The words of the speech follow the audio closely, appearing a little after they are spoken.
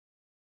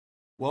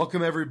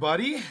Welcome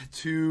everybody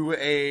to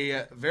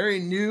a very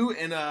new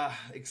and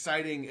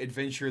exciting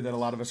adventure that a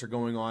lot of us are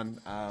going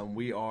on.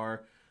 We're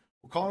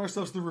calling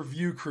ourselves the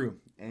Review Crew,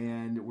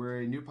 and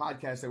we're a new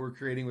podcast that we're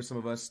creating with some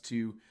of us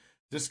to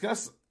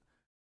discuss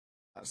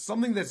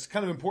something that's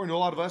kind of important to a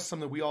lot of us,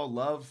 something that we all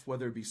love,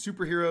 whether it be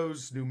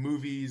superheroes, new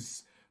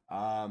movies,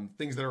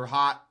 things that are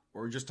hot,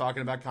 or just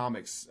talking about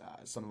comics.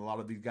 A lot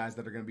of these guys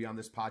that are going to be on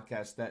this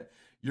podcast that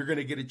you're going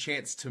to get a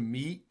chance to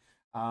meet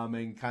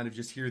and kind of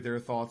just hear their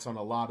thoughts on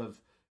a lot of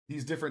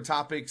these different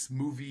topics,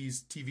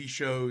 movies, TV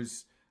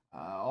shows,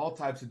 all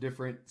types of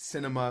different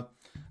cinema.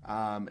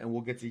 And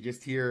we'll get to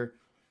just hear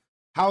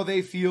how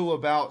they feel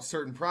about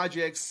certain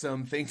projects,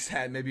 some things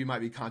that maybe might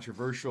be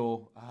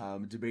controversial,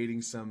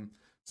 debating some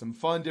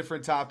fun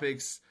different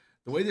topics.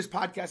 The way this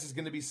podcast is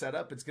going to be set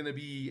up, it's going to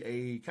be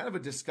a kind of a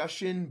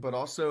discussion, but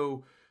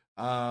also,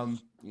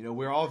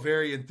 we're all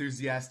very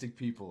enthusiastic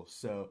people.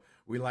 So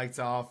we like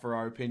to offer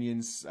our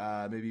opinions,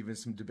 maybe even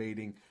some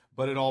debating,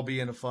 but it all be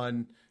in a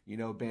fun,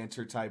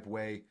 banter type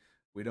way.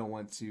 We don't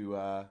want to,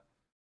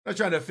 not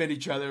trying to offend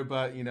each other,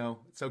 but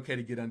it's okay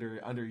to get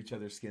under each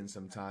other's skin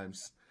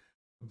sometimes.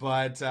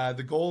 But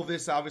the goal of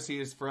this obviously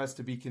is for us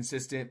to be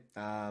consistent,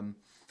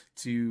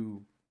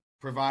 to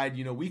provide,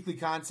 weekly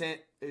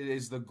content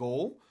is the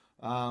goal.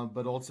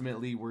 But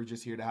ultimately we're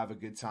just here to have a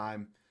good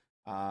time.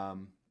 But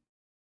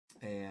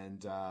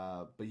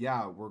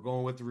yeah, we're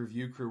going with the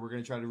Review Crew. We're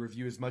going to try to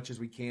review as much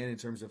as we can in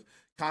terms of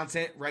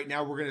content. Right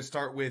now, we're going to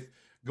start with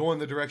going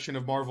the direction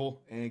of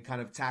Marvel and kind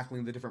of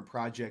tackling the different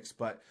projects.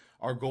 But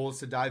our goal is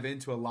to dive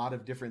into a lot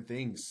of different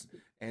things.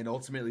 And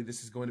ultimately,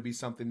 this is going to be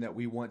something that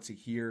we want to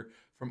hear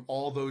from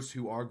all those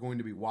who are going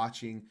to be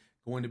watching,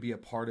 going to be a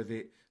part of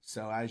it.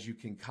 So as you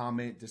can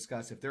comment,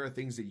 discuss, if there are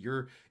things that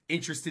you're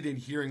interested in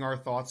hearing our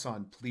thoughts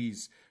on,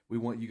 please, we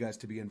want you guys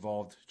to be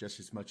involved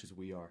just as much as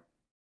we are.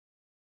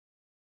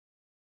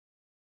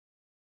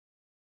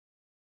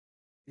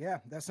 Yeah,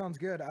 that sounds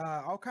good.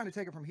 I'll kind of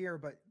take it from here,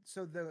 but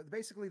so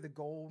basically the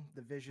goal,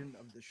 the vision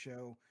of the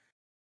show,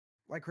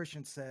 like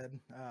Christian said,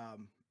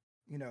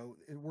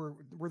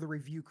 we're the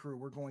review crew.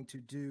 We're going to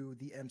do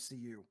the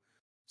MCU.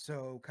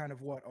 So kind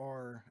of what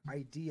our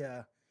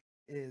idea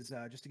is,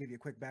 just to give you a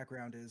quick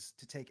background, is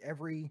to take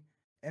every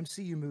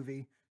MCU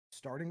movie,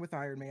 starting with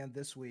Iron Man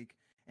this week,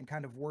 and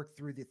kind of work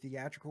through the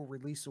theatrical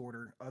release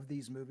order of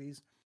these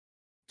movies,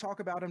 talk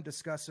about them,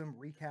 discuss them,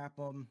 recap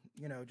them,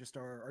 just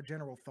our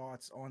general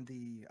thoughts on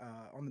the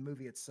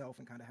movie itself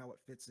and kind of how it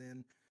fits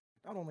in,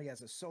 not only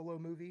as a solo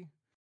movie,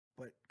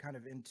 but kind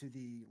of into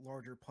the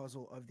larger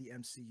puzzle of the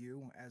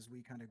MCU as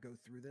we kind of go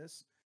through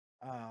this.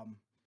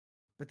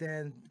 But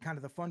then kind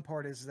of the fun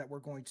part is that we're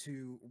going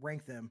to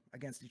rank them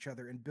against each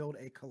other and build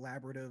a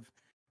collaborative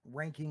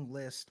ranking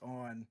list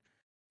on,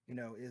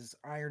 is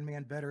Iron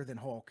Man better than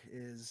Hulk?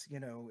 Is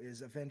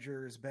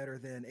Avengers better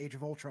than Age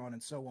of Ultron,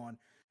 and so on.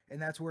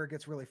 And that's where it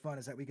gets really fun,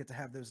 is that we get to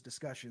have those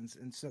discussions.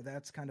 And so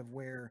that's kind of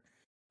where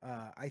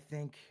I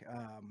think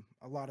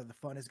a lot of the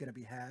fun is going to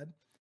be had.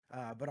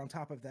 But on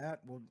top of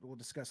that, we'll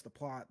discuss the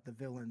plot, the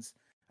villains,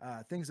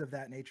 things of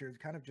that nature,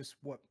 kind of just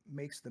what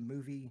makes the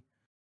movie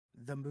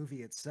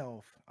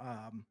itself,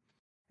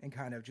 and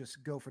kind of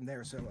just go from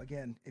there. So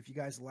again, if you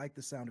guys like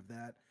the sound of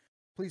that,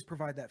 please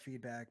provide that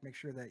feedback. Make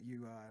sure that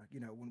you,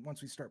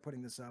 once we start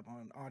putting this up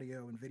on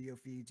audio and video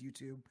feeds,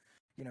 YouTube,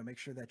 make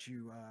sure that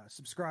you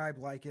subscribe,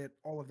 like it,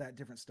 all of that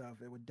different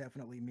stuff. It would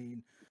definitely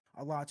mean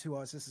a lot to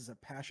us. This is a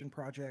passion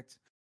project.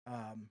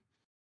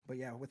 But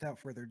yeah, without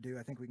further ado,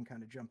 I think we can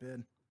kind of jump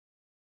in.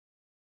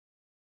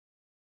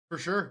 For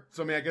sure.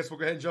 So, I guess we'll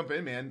go ahead and jump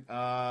in, man.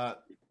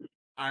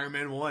 Iron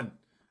Man 1.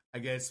 I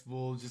guess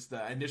we'll just,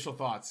 initial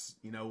thoughts.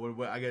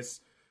 I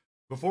guess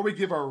before we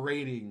give our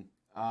rating,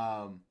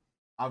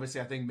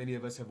 obviously I think many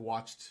of us have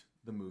watched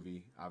the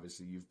movie.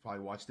 Obviously, you've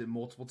probably watched it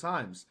multiple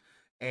times.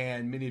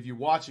 And many of you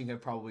watching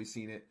have probably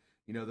seen it.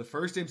 The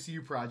first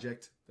MCU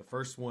project, the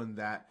first one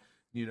that,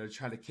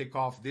 trying to kick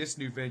off this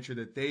new venture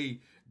that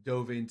they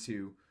dove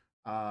into.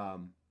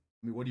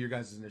 What are your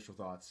guys' initial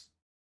thoughts?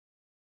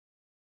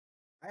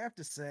 I have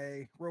to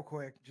say, real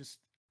quick,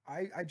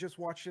 I just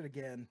watched it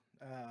again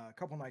a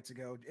couple nights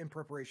ago in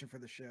preparation for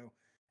the show.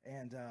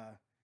 And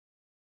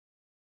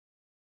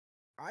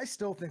I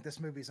still think this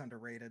movie's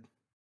underrated.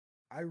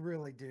 I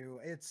really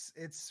do.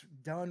 It's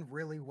done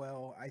really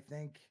well. I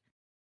think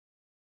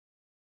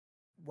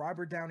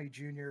Robert Downey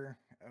Jr.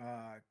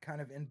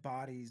 Kind of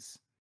embodies,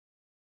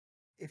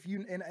 if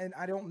you and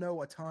I don't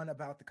know a ton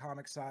about the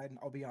comic side,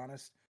 I'll be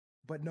honest,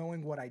 but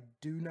knowing what I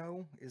do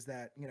know is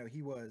that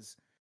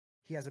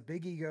he has a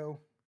big ego.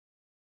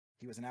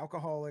 He was an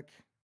alcoholic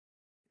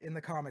in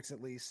the comics,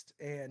 at least,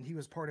 and he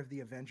was part of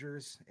the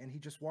Avengers, and he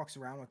just walks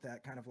around with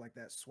that kind of like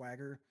that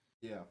swagger.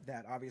 Yeah.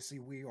 That obviously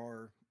we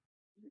are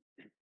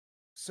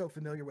so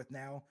familiar with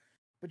now.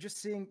 But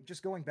just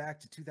going back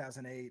to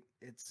 2008,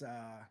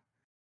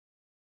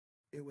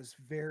 it was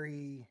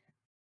very,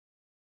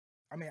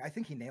 I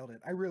think he nailed it.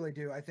 I really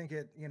do. I think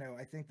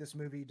I think this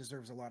movie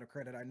deserves a lot of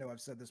credit. I know I've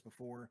said this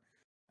before.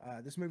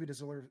 This movie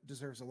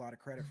deserves a lot of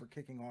credit for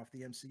kicking off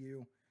the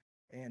MCU.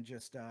 And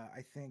just,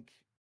 I think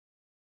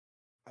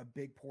a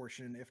big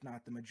portion, if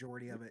not the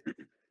majority of it,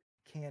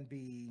 can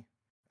be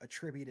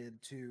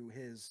attributed to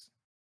his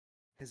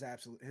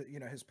absolute,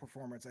 his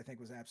performance. I think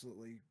was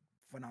absolutely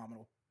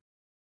phenomenal.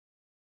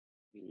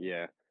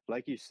 Yeah,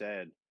 like you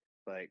said,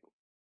 like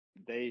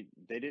they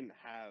didn't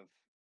have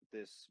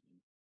this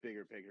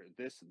bigger picture.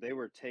 They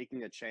were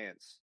taking a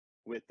chance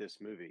with this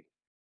movie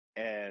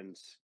and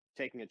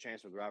taking a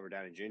chance with Robert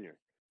Downey Jr.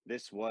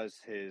 This was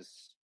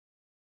his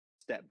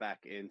step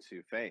back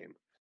into fame.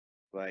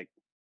 Like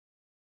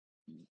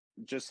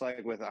just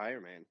like with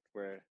Iron Man,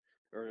 or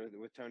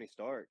with Tony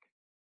Stark,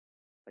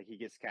 like he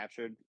gets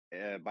captured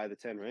by the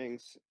Ten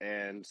Rings,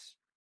 and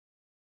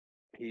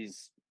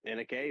he's in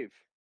a cave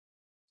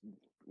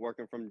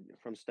working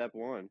from step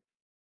one,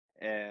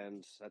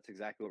 and that's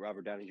exactly what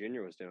Robert Downey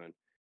Jr. was doing.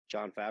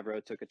 John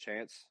Favreau took a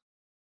chance,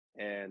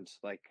 and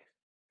like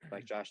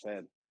Josh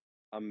said,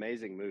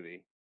 amazing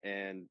movie,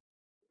 and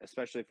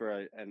especially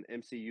for an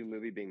MCU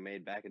movie being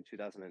made back in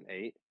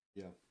 2008,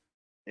 Yeah.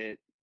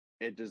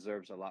 it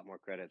deserves a lot more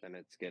credit than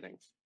it's getting.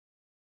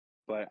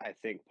 But I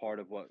think part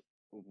of what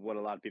a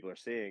lot of people are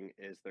seeing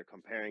is they're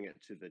comparing it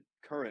to the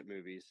current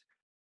movies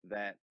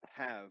that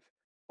have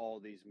all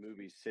these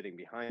movies sitting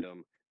behind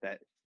them that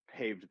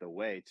paved the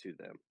way to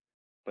them.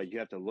 But you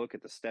have to look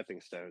at the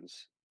stepping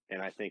stones,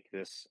 and I think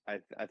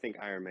I think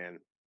Iron Man,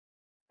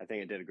 I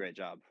think it did a great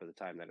job for the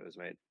time that it was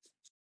made.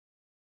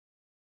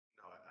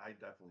 No, I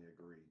definitely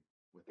agree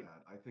with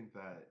that. I think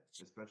that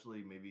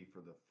especially maybe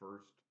for the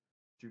first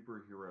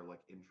superhero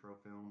like intro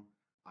film,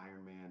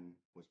 Iron Man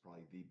was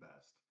probably the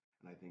best.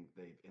 And I think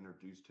they've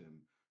introduced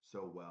him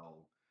so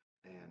well.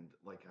 And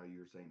like how you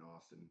were saying,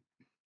 Austin,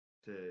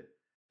 to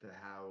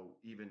how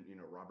even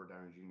Robert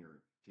Downey Jr.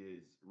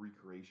 his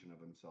recreation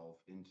of himself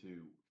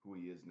into who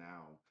he is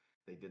now,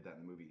 they did that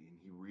in the movie, and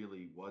he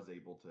really was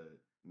able to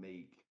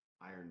make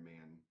Iron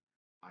Man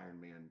Iron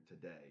Man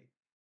today.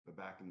 But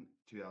back in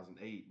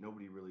 2008,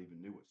 nobody really even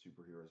knew what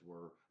superheroes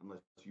were unless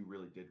you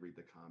really did read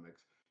the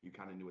comics. You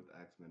kind of knew what the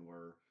X-Men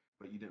were,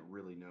 but you didn't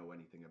really know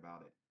anything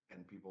about it.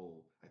 And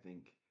people, I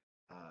think,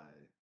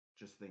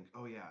 just think,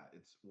 oh yeah,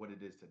 it's what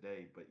it is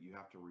today, but you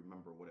have to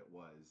remember what it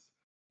was,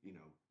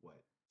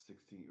 what,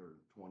 16 or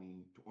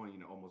 20,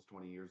 almost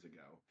 20 years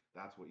ago.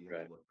 That's what you have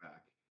Right. to look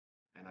back.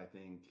 And I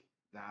think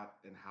that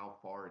and how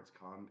far it's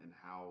come and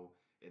how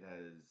it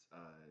has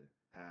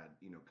had,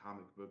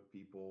 comic book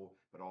people,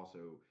 but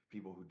also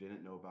people who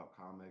didn't know about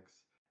comics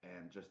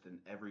and just in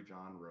every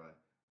genre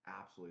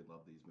absolutely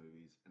love these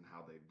movies and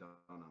how they've done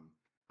them.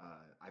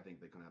 I think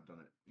they couldn't have done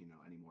it,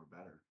 any more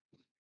better.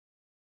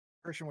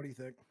 Christian, what do you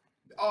think?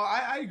 Oh,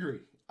 I agree.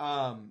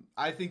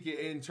 I think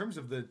in terms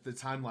of the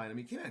timeline, I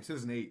mean, it came out in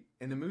 2008,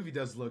 and the movie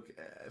does look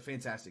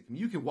fantastic. I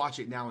mean, you can watch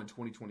it now in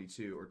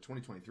 2022 or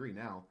 2023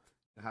 now.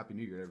 Happy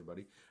New Year,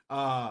 everybody.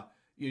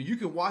 You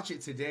can watch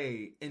it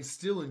today and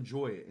still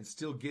enjoy it and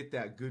still get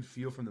that good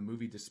feel from the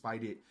movie,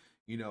 despite it,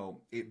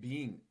 it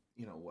being,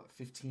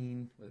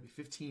 15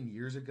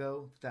 years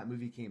ago that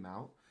movie came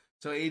out.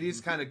 So it is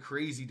kind of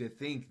crazy to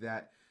think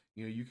that,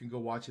 you can go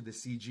watch it. The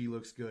CG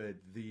looks good.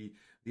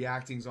 The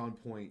acting's on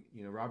point.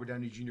 Robert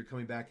Downey Jr.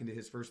 coming back into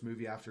his first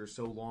movie after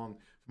so long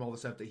from all the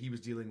stuff that he was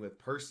dealing with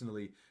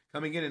personally,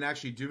 coming in and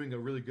actually doing a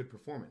really good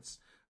performance.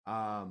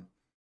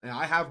 And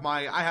I have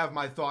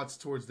my thoughts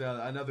towards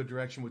another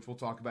direction, which we'll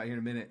talk about here in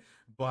a minute.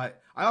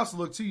 But I also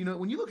look too,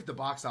 when you look at the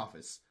box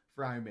office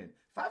for Iron Man,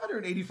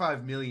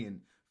 $585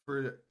 million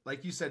for,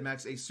 like you said,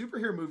 Max, a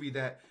superhero movie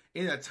that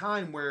in a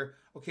time where,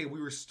 okay, we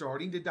were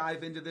starting to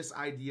dive into this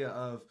idea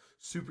of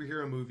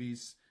superhero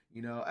movies.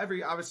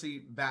 Obviously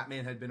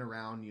Batman had been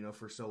around,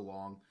 for so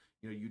long.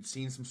 You'd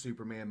seen some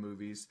Superman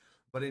movies,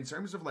 but in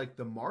terms of like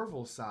the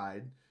Marvel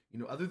side,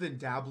 other than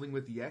dabbling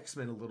with the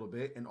X-Men a little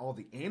bit and all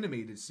the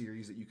animated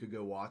series that you could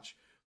go watch,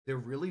 there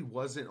really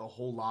wasn't a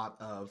whole lot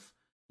of,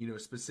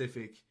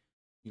 specific,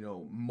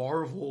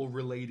 Marvel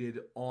related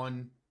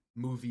on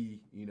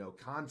movie,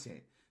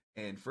 content.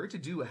 And for it to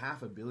do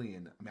 $500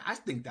 million, I mean, I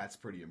think that's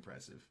pretty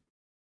impressive.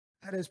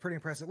 That is pretty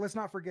impressive. Let's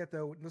not forget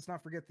the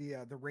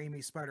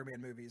Raimi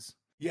Spider-Man movies.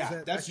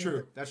 Yeah, that's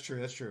true. That's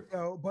true.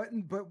 So,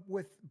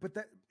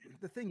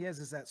 the thing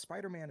is that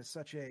Spider-Man is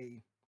such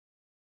a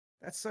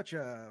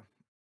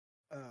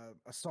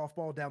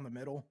softball down the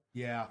middle.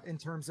 Yeah. In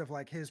terms of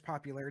like his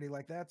popularity,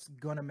 like that's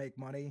gonna make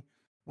money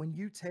when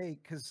you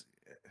take, because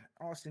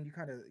Austin,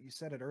 you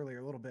said it earlier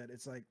a little bit.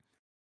 It's like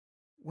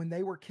when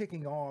they were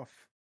kicking off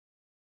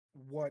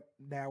what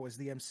now is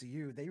the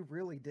MCU, they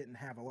really didn't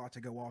have a lot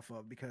to go off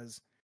of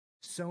because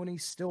Sony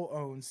still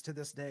owns, to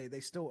this day, they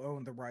still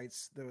own the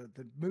rights, the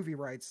movie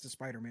rights to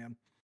Spider-Man.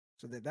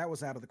 So that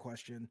was out of the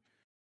question.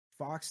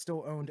 Fox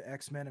still owned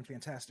X-Men and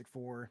Fantastic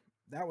Four.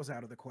 That was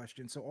out of the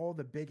question. So all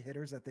the big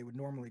hitters that they would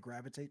normally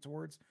gravitate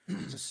towards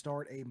to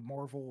start a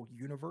Marvel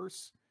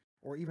universe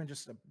or even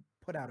just to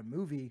put out a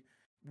movie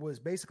was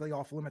basically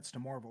off limits to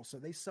Marvel. So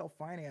they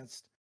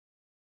self-financed.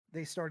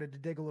 They started to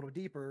dig a little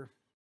deeper.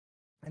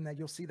 And then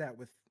you'll see that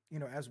with,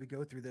 as we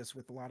go through this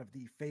with a lot of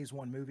the phase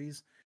 1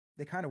 movies,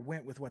 they kind of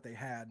went with what they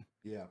had.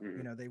 Yeah.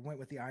 They went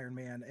with the Iron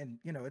Man, and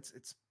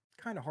it's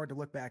kind of hard to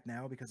look back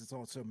now because it's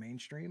all so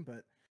mainstream,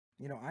 but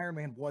You know, Iron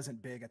Man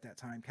wasn't big at that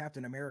time.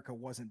 Captain America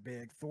wasn't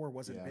big. Thor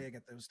wasn't big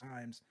at those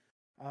times.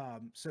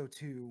 So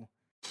to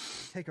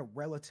take a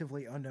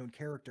relatively unknown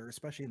character,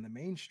 especially in the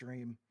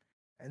mainstream,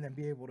 and then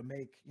be able to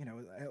make, you know,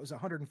 it was a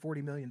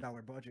 $140 million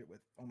budget with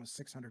almost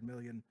 600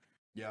 million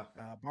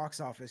box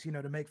office, you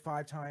know, to make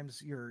 5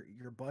 times your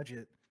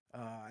budget,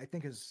 I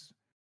think is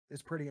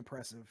pretty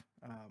impressive.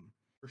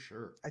 For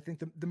sure. I think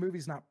the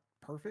movie's not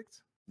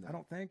perfect. No. I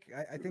don't think.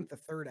 I think the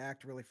third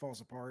act really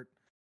falls apart,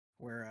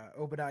 where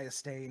Obadiah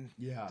Stane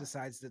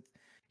decides that,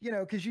 you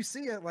know, because you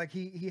see it like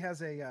he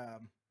has a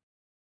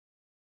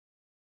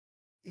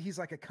he's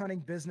like a cunning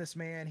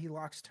businessman. He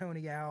locks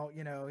Tony out.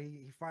 You know,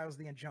 he files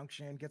the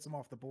injunction, gets him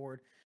off the board,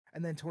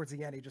 and then towards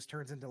the end, he just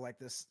turns into like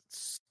this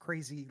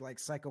crazy like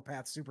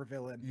psychopath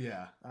supervillain.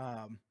 Yeah.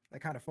 That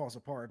kind of falls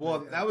apart. Well,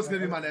 that was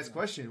going to be my next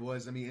question.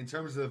 Was, I mean, in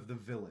terms of the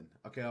villain,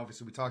 okay,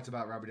 obviously we talked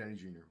about Robert Downey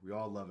Jr. We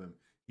all love him.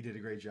 He did a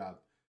great job.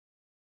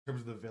 In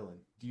terms of the villain,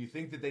 do you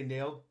think that they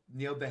nailed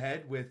the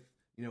head with,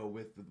 you know,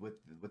 with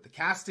the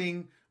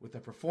casting, with the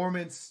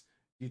performance?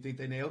 Do you think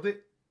they nailed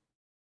it?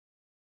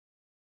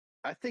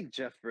 I think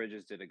Jeff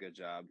Bridges did a good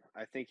job.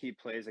 I think he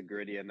plays a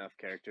gritty enough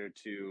character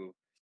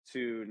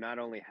to not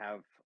only have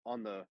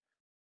on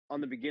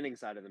the beginning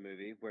side of the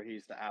movie where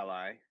he's the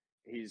ally,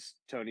 he's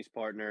Tony's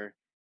partner,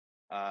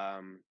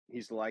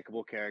 he's a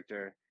likable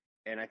character,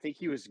 and I think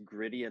he was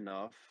gritty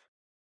enough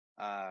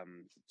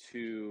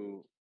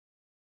to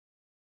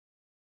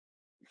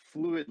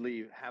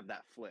fluidly have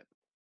that flip.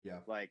 Yeah.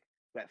 Like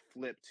that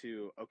flip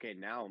to, okay,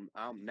 now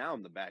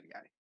I'm the bad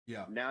guy.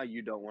 Yeah. Now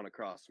you don't want to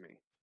cross me.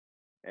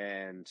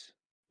 And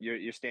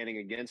you're standing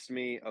against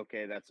me.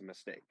 Okay, that's a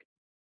mistake.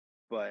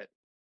 But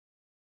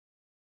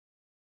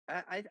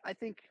I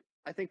think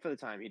for the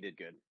time he did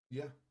good.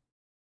 Yeah.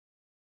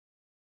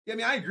 Yeah, I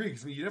mean, I agree,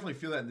 because I mean, you definitely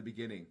feel that in the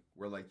beginning,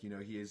 where, like, you know,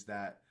 he is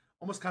that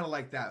almost kind of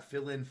like that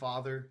fill-in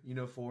father, you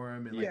know, for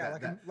him, and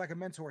like like a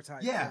mentor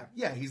type.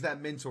 Yeah, he's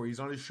that mentor. He's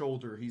on his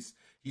shoulder.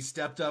 He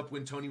stepped up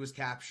when Tony was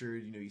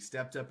captured. You know, he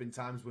stepped up in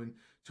times when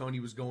Tony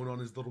was going on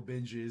his little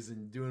binges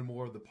and doing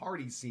more of the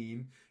party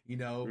scene. You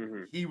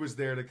know, he was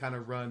there to kind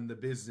of run the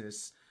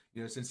business.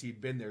 You know, since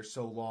he'd been there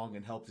so long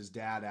and helped his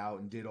dad out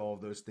and did all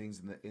of those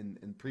things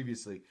in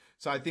previously.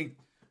 So I think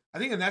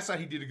on that side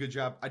he did a good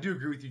job. I do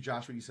agree with you,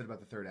 Josh, what you said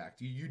about the third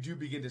act. You do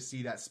begin to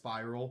see that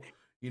spiral,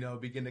 you know,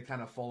 begin to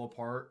kind of fall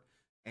apart.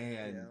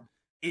 And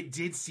it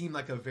did seem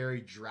like a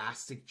very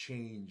drastic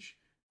change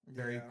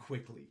very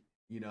quickly,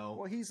 you know.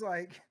 Well, he's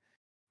like,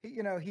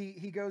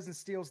 he goes and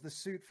steals the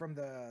suit from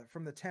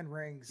the 10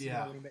 rings.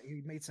 Yeah. You know, when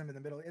he meets him in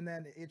the middle. And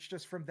then it's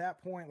just from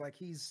that point, like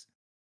he's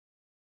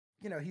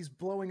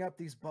blowing up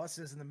these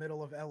buses in the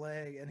middle of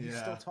LA, and he's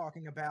still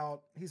talking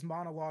about, he's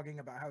monologuing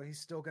about how he's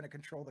still going to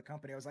control the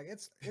company. I was like,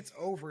 it's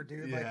over,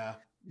 dude. Like,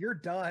 you're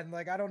done.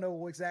 Like, I don't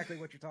know exactly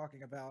what you're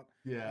talking about.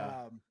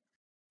 Yeah.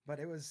 But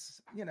it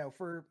was, you know,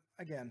 for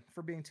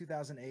being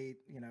 2008,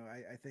 you know,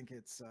 I think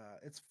it's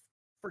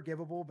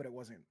forgivable, but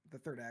the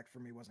third act for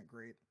me wasn't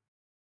great.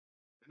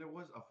 And it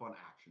was a fun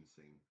action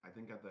scene. I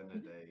think at the end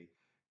of the day,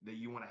 that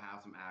you want to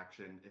have some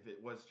action. If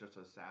it was just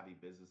a savvy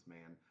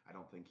businessman, I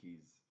don't think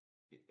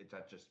it's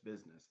not just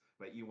business,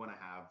 but you want to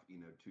have, you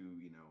know, two,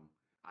 you know,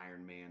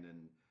 Iron Man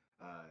and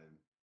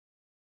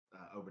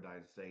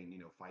Obadiah Stane, you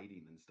know,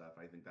 fighting and stuff.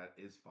 I think that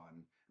is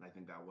fun, and I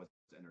think that was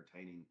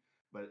entertaining.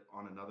 But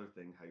on another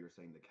thing, how you're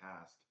saying the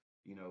cast,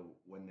 you know,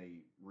 when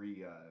they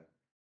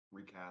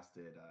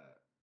recasted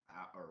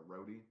or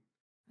Rhodey,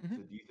 so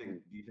do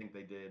you think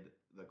they did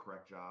the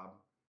correct job?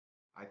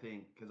 I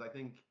think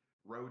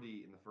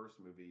Rhodey in the first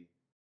movie,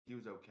 he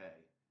was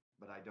okay,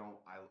 but I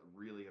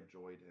really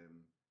enjoyed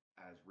him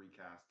as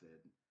recasted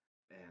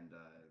and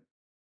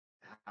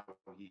how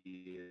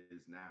he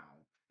is now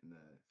in the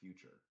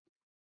future.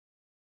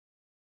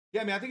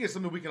 Yeah, I mean, I think it's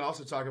something we can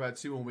also talk about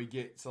too when we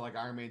get to like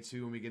Iron Man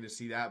 2 and we get to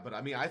see that. But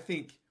I mean, I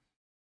think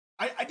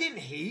I didn't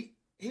hate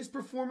his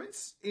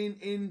performance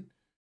in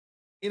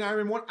Iron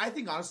Man 1. I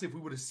think honestly, if we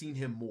would have seen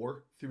him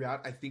more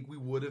throughout, I think we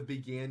would have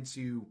began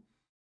to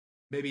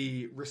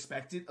maybe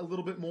respect it a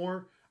little bit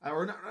more,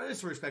 or not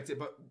necessarily respect it,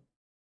 but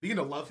begin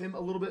to love him a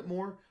little bit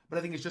more. But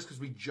I think it's just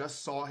because we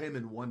just saw him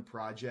in one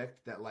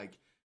project that like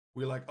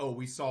we're like, oh,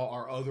 we saw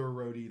our other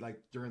Rhodey like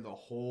during the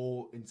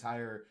whole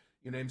entire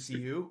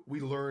MCU. We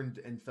learned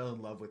and fell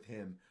in love with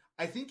him.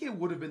 I think it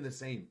would have been the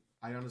same.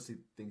 I honestly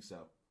think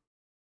so,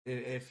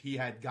 if he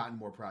had gotten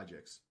more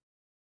projects.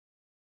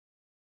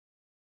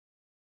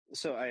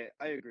 So I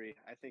agree.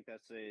 I think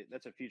that's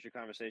a future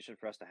conversation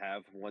for us to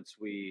have once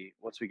we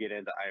get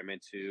into Iron Man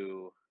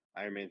 2,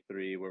 Iron Man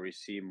 3, where we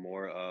see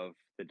more of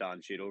the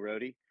Don Cheadle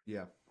Rhodey.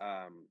 Yeah.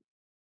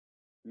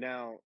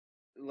 Now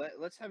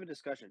let's have a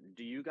discussion.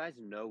 Do you guys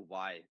know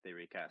why they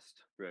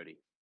recast Rhodey?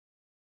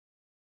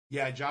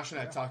 Yeah, Josh and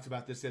I talked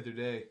about this the other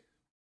day.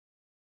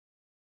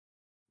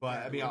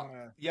 But I mean,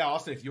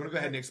 Austin, if you want to go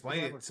ahead and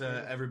explain it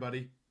to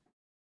everybody.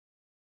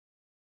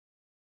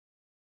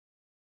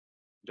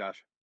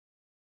 Josh.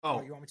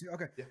 Oh, you want me to?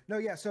 Okay. Yeah. No,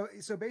 yeah. So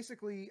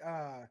basically,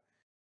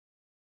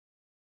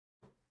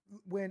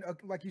 when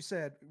like you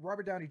said,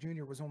 Robert Downey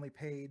Jr. was only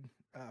paid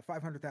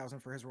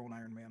 $500,000 for his role in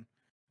Iron Man.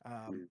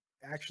 Mhm.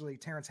 Actually,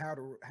 Terrence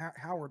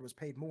Howard was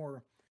paid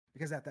more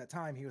because at that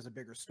time he was a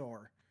bigger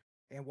star.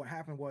 And what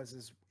happened was,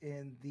 is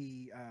in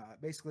the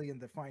basically in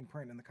the fine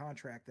print in the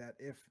contract, that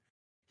if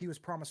he was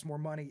promised more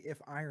money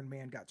if Iron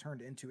Man got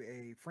turned into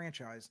a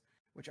franchise,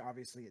 which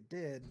obviously it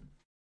did.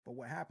 But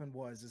what happened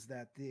was, is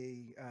that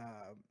the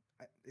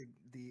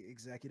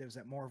executives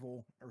at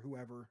Marvel or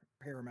whoever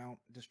Paramount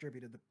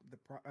distributed the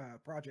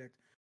project,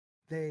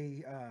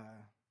 they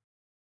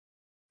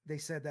they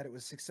said that it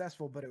was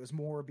successful, but it was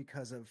more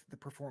because of the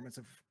performance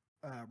of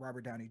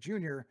Robert Downey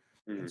Jr.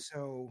 And Mhm.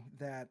 so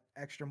that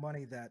extra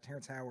money that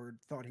Terrence Howard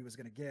thought he was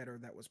going to get, or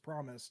that was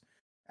promised,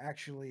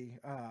 actually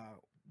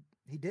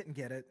he didn't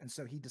get it, and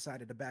so he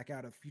decided to back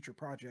out of future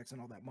projects,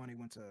 and all that money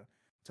went to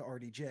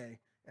RDJ,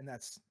 and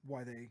that's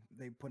why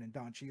they put in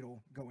Don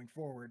Cheadle going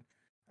forward.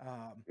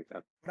 Okay.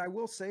 But I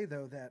will say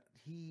though that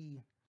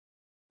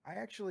I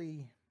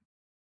actually,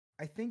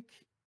 I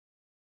think,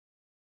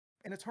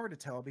 and it's hard to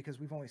tell because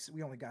we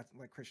only got,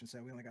 like Christian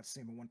said, we only got to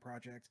see him in one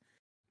project,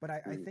 but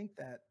I Mhm. think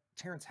that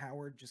Terrence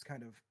Howard just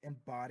kind of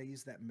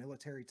embodies that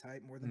military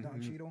type more than Don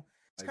Mhm. Cheadle.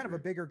 He's I kind of a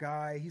agree. bigger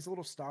guy. He's a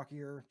little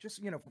stockier, just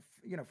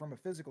from a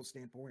physical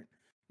standpoint.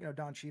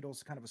 Don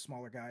Cheadle's kind of a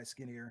smaller guy,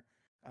 skinnier.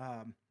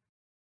 Um,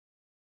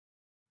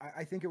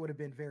 I think it would have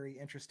been very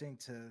interesting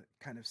to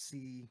kind of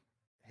see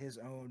his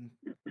own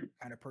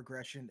kind of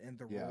progression in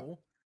the Yeah.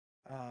 role.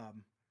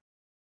 Um,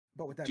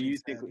 but with that Do being you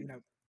think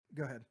said,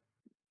 go ahead.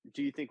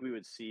 do you think we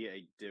would see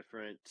a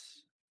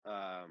different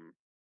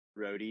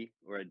roadie,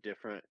 or a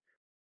different,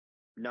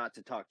 not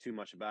to talk too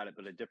much about it,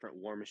 but a different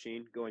War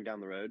Machine going down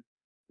the road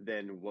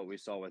than what we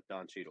saw with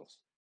Don Cheadle's?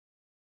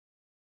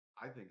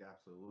 I think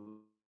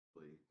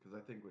absolutely, because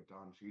I think with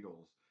Don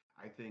Cheadle's,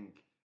 I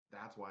think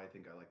that's why I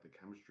think I like the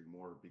chemistry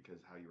more,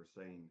 because how you were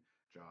saying,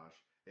 Josh,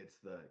 it's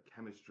the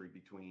chemistry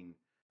between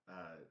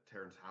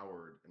Terrence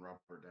Howard and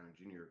Robert Downey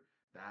Jr.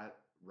 That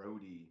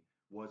Rhodey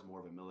was more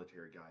of a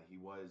military guy. He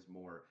was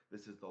more,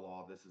 this is the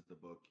law, this is the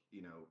book,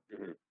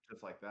 Mhm.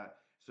 just like that.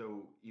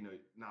 So,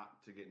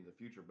 not to get into the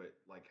future, but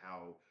like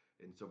how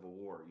in Civil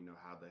War,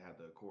 how they had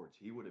the Accords,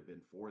 he would have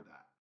been for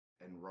that.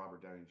 And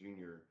Robert Downey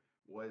Jr.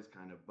 was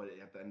kind of, but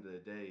at the end of the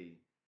day,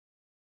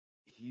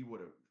 he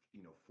would have,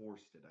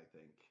 forced it, I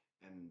think.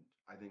 And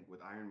I think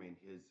with Iron Man,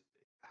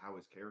 how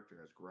his character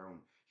has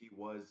grown. He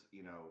was,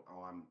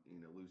 oh, I'm,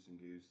 loose and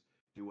goose,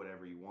 do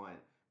whatever you want.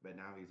 But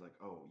now he's like,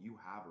 oh, you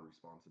have a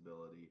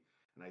responsibility.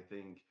 And I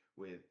think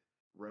with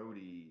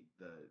Rhodey,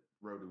 the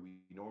Rhodey we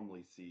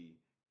normally see,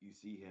 you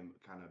see him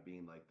kind of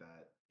being like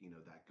that,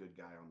 that good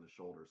guy on the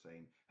shoulder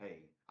saying,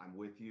 hey, I'm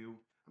with you.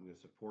 I'm going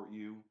to support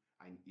you.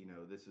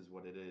 This is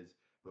what it is.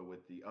 But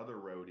with the other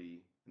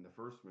Rhodey in the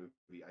first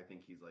movie, I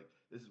think he's like,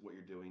 this is what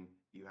you're doing.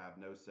 You have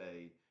no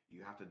say.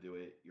 You have to do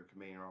it. Your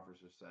commanding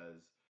officer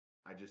says.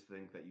 I just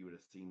think that you would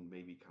have seen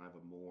maybe kind of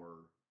a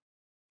more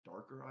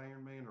darker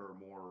Iron Man, or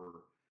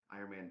more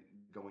Iron Man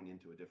going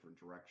into a different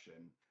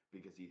direction,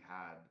 because he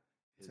had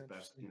It's his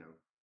best, interesting.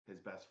 his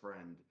best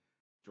friend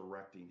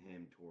directing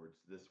him towards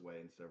this way,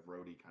 instead of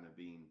Rhodey kind of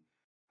being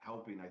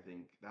helping. I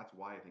think that's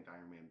why I think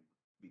Iron Man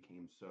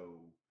became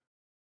so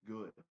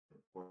good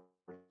towards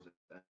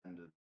the end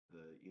of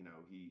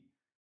he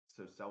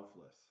so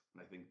selfless,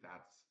 and I think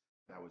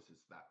that was his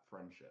that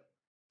friendship.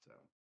 So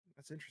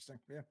That's interesting.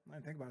 Yeah, I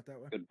didn't think about it that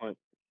way. Good point.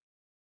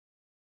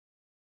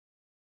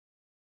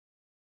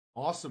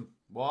 Awesome.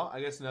 Well,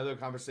 I guess another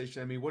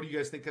conversation. I mean, what do you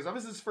guys think? Because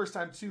obviously, it's the first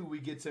time too we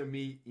get to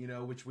meet,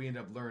 which we end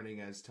up learning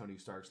as Tony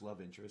Stark's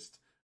love interest.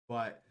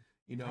 But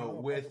Oh,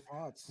 with Pepper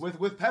Potts.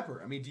 with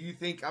Pepper, I mean, do you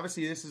think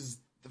obviously this is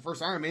the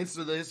first Iron Man,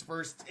 so this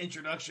first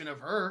introduction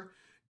of her?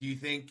 Do you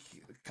think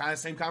kind of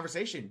same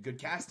conversation? Good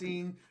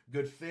casting,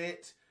 good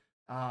fit.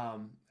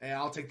 And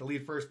I'll take the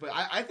lead first, but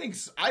I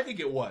think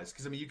it was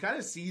because I mean you kind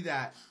of see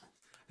that.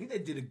 I think they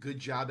did a good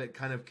job at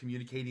kind of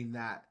communicating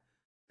that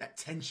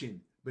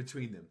tension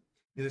between them.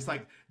 It's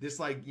like this,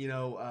 like when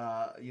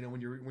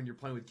you're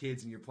playing with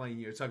kids and you're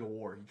playing tug of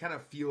war, you kind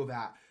of feel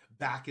that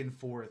back and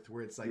forth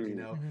where it's like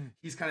Mhm.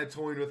 he's kind of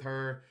toying with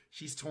her,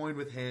 she's toying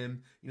with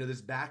him.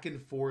 This back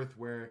and forth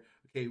where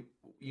okay,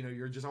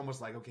 you're just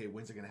almost like okay,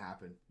 when's it gonna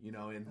happen?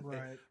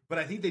 Right. But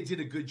I think they did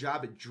a good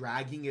job at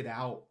dragging it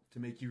out to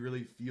make you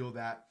really feel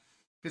that.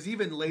 Because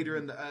even later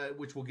in the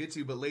which we'll get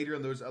to, but later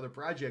in those other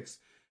projects,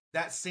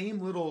 that same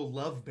little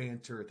love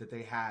banter that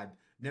they had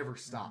never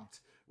stopped,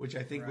 which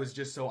I think was Right.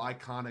 just so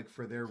iconic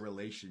for their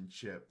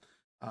relationship.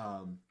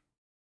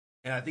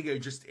 And I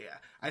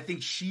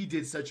think she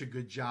did such a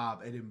good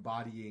job at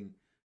embodying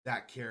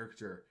that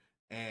character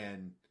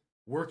and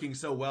working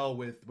so well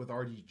with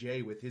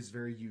RDJ with his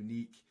very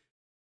unique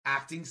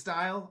acting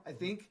style. I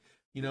think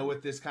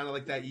with this kind of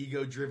like that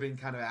ego driven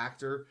kind of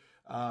actor.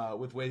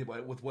 With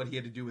what he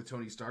had to do with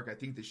Tony Stark, I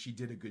think that she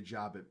did a good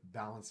job at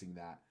balancing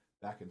that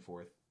back and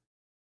forth.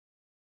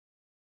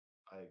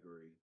 I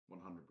agree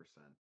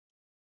 100%.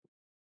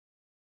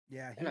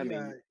 Yeah, And I he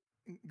mean,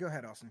 go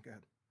ahead, Austin. Go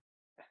ahead.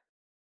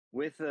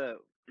 with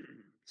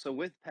so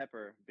with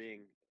Pepper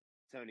being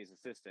Tony's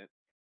assistant,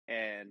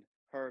 and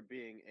her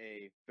being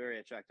a very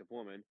attractive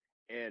woman,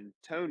 and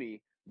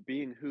Tony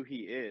being who he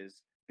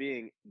is,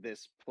 being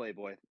this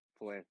playboy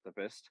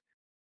philanthropist.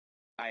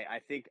 I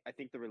think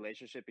the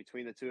relationship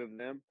between the two of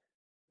them,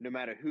 no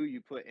matter who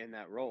you put in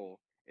that role,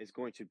 is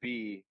going to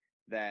be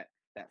that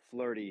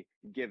flirty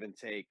give and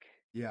take,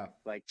 Yeah,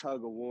 like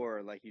tug of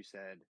war, like you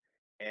said.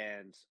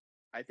 And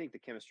I think the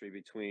chemistry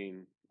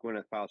between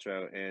Gwyneth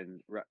Paltrow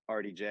and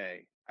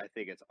RDJ, I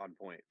think it's on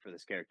point for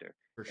this character.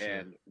 for sure.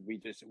 And we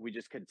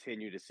just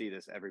continue to see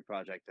this every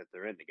project that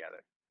they're in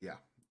together. Yeah,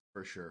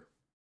 for sure.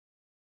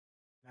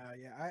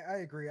 Yeah, I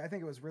agree. I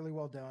think it was really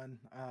well done.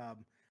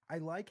 I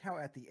like how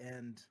at the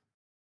end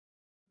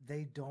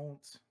they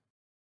don't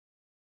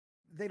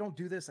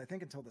do this. I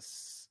think until the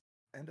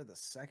end of the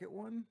second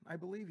one, I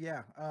believe.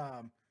 Yeah.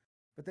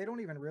 But they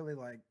don't even really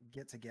like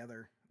get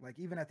together. Like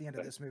even at the end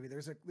of this movie,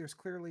 there's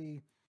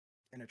clearly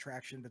an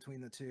attraction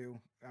between the two.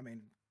 I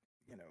mean,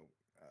 you know,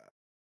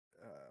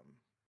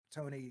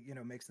 Tony,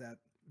 makes that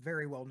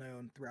very well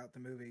known throughout the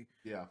movie.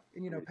 Yeah,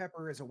 And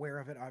Pepper is aware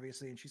of it,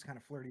 obviously, and she's kind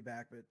of flirty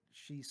back, but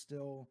she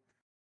still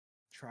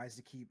tries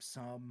to keep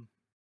some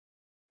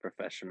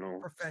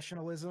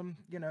professionalism,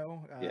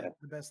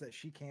 the best that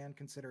she can,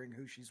 considering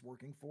who she's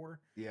working for.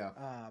 yeah,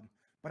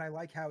 But I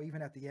like how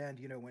even at the end,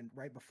 when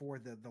right before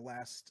the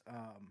last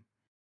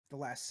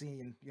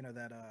scene,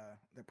 that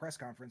the press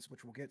conference,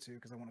 which we'll get to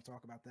because I want to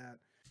talk about that.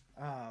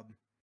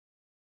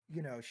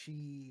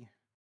 She,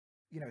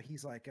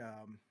 he's like,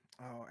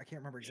 oh, I can't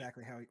remember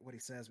exactly what he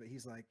says, but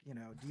he's like,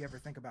 do you ever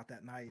think about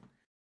that night?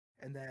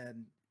 And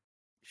then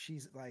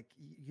she's like,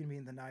 you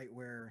mean the night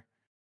where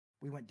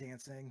we went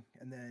dancing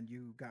and then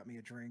you got me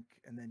a drink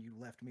and then you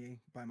left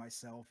me by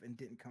myself and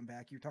didn't come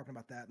back? You're talking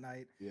about that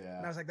night. yeah.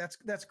 And I was like,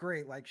 that's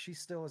great. Like she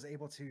still is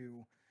able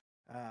to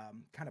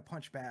kind of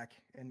punch back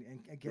and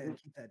again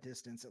keep that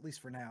distance, at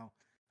least for now.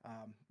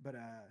 But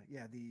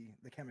yeah,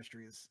 the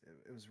chemistry it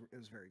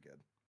was very good.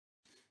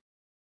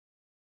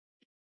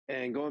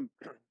 And going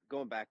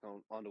back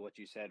onto what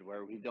you said,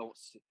 where we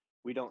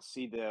don't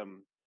see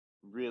them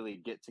really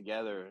get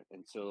together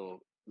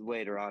until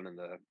later on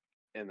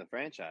in the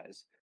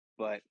franchise,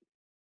 but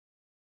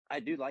I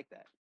do like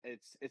that.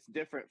 It's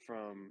different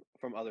from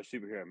other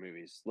superhero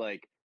movies.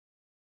 Like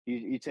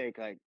you take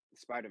like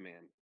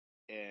Spider-Man,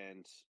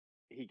 and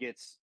he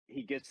gets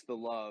the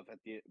love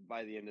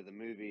by the end of the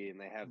movie, and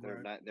they have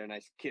their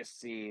nice kiss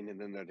scene,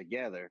 and then they're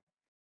together.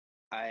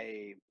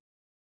 I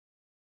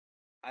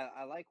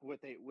like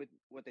what they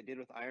did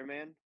with Iron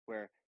Man,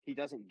 where he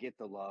doesn't get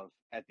the love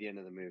at the end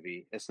of the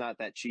movie. It's not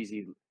that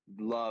cheesy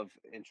love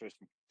interest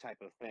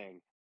type of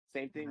thing.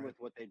 Same thing with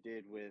what they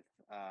did with,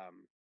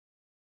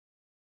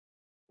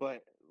 but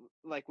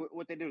like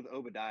what they did with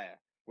Obadiah,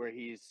 where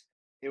you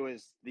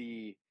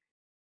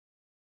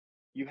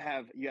have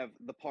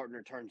the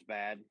partner turns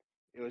bad.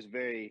 It was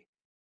very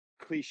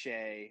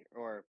cliche,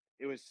 or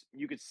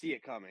you could see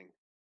it coming.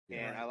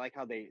 And I like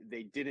how they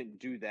didn't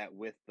do that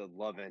with the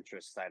love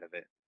interest side of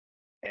it,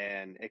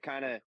 and it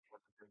kind of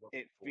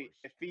it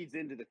feeds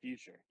into the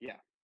future.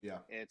 Yeah,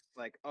 it's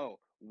like, oh,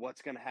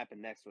 what's going to happen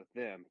next with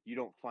them? You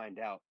don't find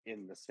out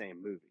in the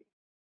same movie,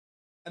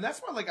 and that's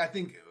why, like, I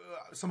think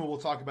someone we'll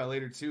talk about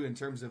later too in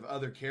terms of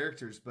other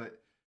characters. But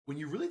when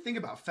you really think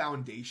about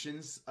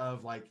foundations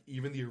of like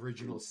even the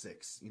original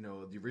six,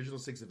 the original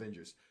six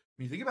Avengers,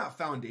 when you think about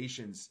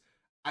foundations,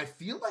 I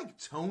feel like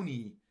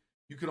Tony,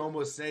 you could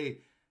almost say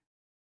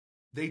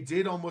they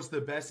did almost the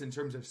best in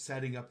terms of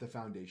setting up the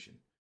foundation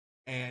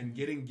and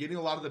getting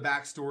a lot of the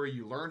backstory.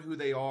 You learn who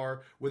they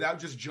are without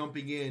just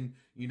jumping in,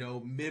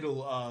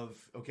 middle of,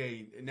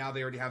 okay, now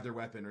they already have their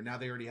weapon, or now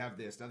they already have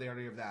this, now they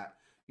already have that.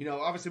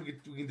 Obviously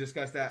we can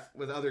discuss that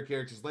with other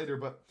characters later,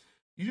 but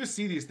you just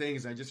see these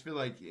things, and I just feel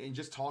like, in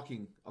just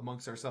talking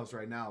amongst ourselves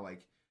right now,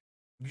 like,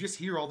 you just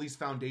hear all these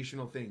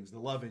foundational things, the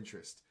love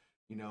interest,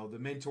 the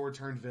mentor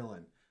turned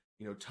villain,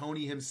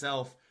 Tony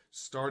himself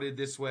started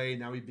this way,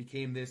 now he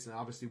became this, and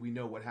obviously we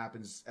know what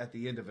happens at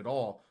the end of it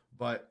all.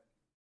 But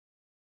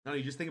no,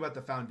 you just think about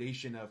the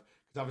foundation of,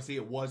 because obviously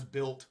it was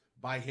built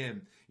by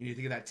him. You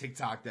think of that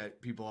TikTok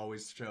that people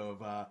always show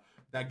of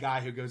that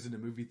guy who goes into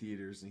movie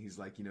theaters and he's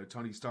like,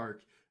 Tony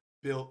Stark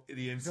built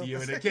the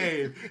MCU in a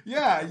cave.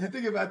 Yeah, you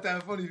think about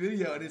that funny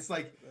video, and it's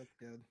like, that's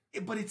good.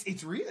 But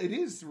it's real. It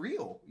is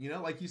real.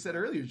 Like you said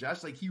earlier,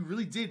 Josh, like he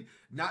really did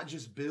not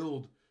just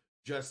build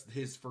just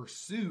his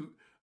first suit,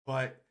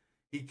 but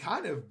he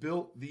kind of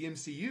built the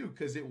MCU,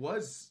 because it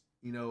was,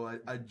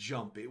 a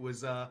jump. It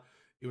was a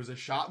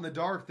shot in the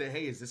dark that,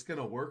 hey, is this going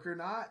to work or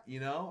not?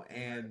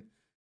 And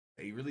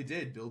he really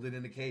did build it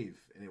in a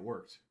cave, and it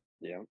worked.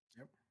 Yeah.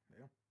 Yep.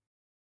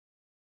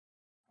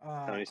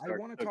 I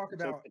want to talk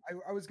about.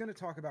 I was going to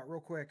talk about real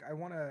quick. I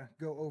want to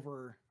go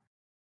over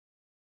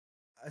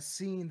a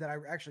scene that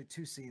actually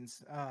two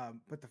scenes.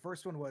 But the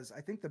first one was,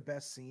 I think, the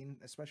best scene,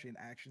 especially an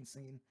action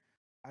scene.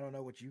 I don't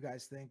know what you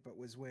guys think, but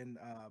was when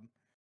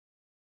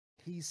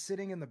he's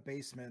sitting in the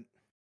basement,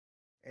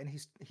 and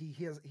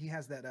he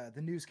has that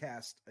the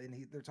newscast,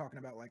 and they're talking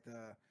about like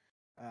the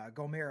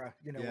Gomera,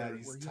 where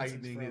he's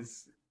tightening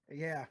his.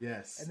 Yeah.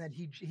 Yes. And then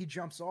he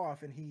jumps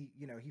off, and he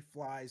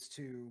flies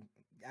to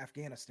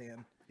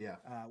Afghanistan. Yeah.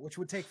 Which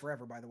would take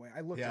forever, by the way.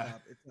 I looked it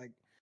up. It's like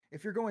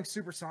if you're going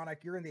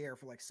supersonic, you're in the air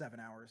for like 7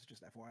 hours.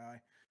 Just FYI.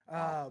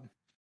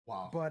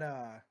 Wow.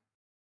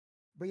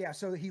 But yeah,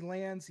 so he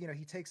lands.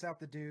 He takes out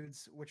the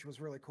dudes, which was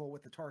really cool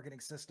with the targeting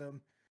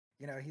system.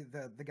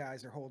 The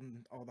guys are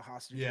holding all the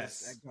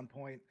hostages at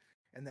gunpoint,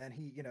 and then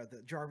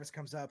the Jarvis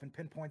comes up and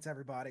pinpoints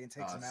everybody and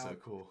takes them out. So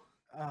cool.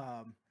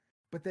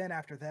 But then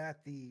after that,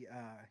 he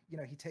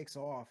takes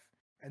off,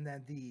 and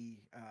then the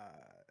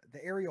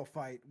aerial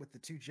fight with the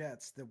two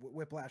jets, the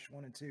Whiplash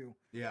 1 and 2.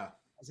 Yeah,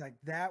 I was like,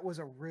 that was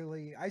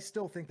I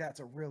still think that's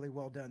a really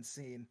well done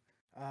scene.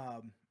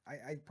 I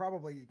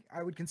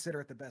would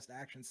consider it the best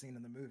action scene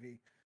in the movie.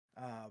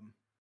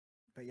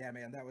 But yeah,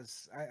 man, that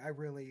was I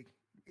really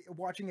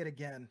watching it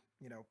again.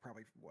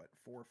 Probably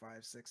 4,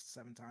 5, 6,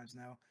 7 times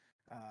now.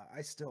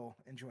 I still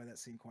enjoy that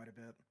scene quite a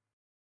bit.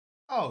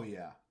 Oh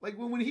yeah, like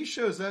when he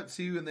shows up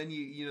too, and then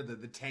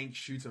the tank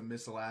shoots a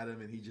missile at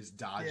him, and he just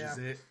dodges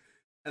it,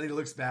 and then he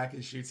looks back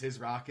and shoots his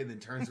rocket, and then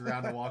turns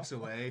around and walks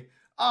away.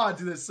 Oh,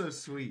 dude, that's so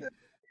sweet.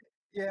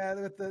 Yeah,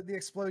 with the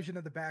explosion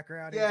in the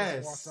background. Yes. He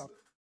just walks up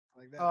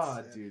like that.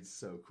 Oh, dude,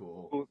 so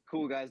cool.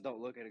 Cool guys don't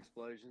look at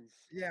explosions.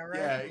 Yeah, right.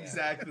 Yeah,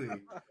 exactly.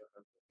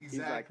 He's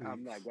like,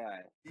 I'm that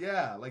guy.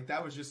 Yeah, like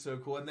that was just so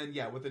cool. And then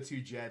with the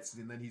two jets,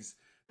 and then he's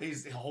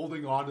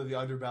holding on to the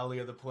underbelly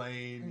of the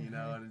plane,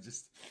 and it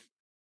just.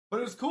 But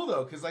it was cool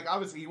though, because like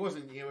obviously he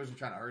wasn't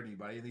trying to hurt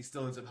anybody, and he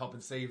still ends up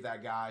helping save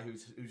that guy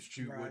whose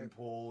chute wouldn't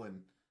pull.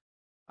 And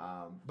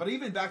but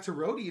even back to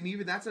Rhodey, and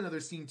even that's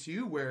another scene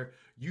too, where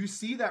you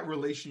see that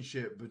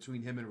relationship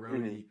between him and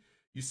Rhodey. Mm-hmm.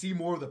 You see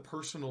more of the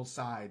personal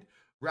side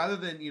rather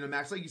than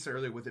Max, like you said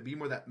earlier, with it being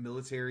more that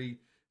military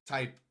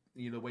type,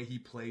 the way he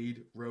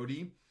played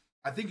Rhodey.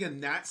 I think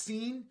in that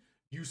scene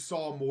you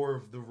saw more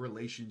of the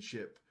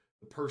relationship,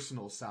 the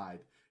personal side,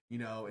 and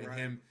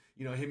him.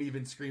 Him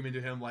even screaming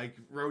to him like,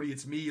 Rhodey,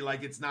 it's me,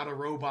 like it's not a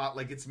robot,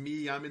 like it's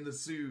me, I'm in the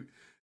suit.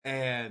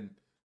 And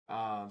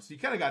so you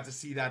kind of got to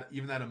see that,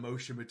 even that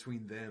emotion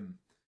between them.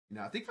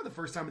 I think for the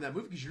first time in that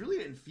movie, because you really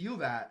didn't feel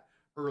that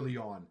early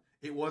on.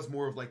 It was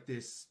more of like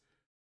this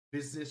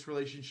business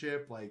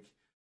relationship, like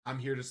I'm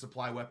here to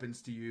supply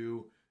weapons to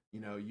you.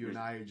 You and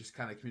I just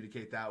kind of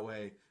communicate that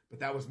way. But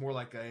that was more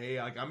like hey,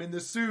 like I'm in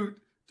the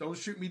suit, don't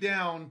shoot me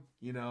down,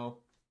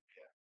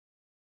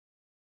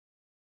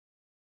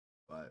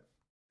 But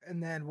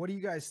and then what do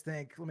you guys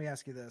think? Let me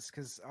ask you this,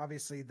 because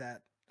obviously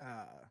that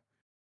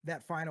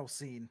final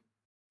scene,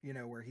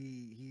 where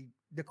he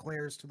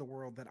declares to the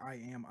world that I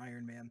am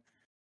Iron Man.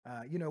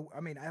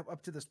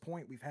 Up to this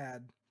point we've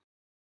had,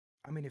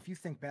 if you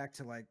think back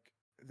to like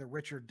the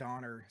Richard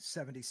Donner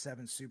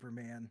 77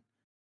 Superman,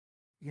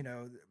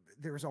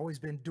 there's always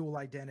been dual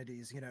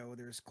identities.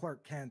 There's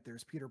Clark Kent,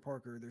 there's Peter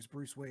Parker, there's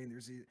Bruce Wayne,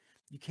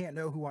 you can't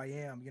know who I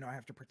am. I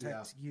have to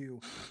protect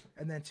you.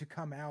 And then to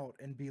come out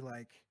and be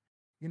like,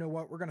 you know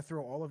what? We're going to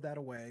throw all of that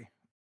away.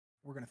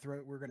 We're going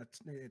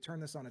to turn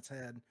this on its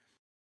head.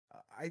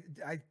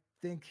 I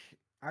think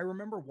I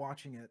remember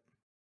watching it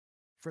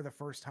for the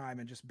first time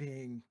and just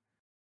being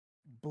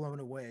blown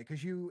away,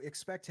 because you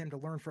expect him to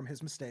learn from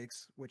his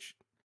mistakes, which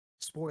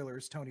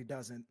spoilers, Tony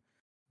doesn't.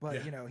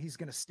 But he's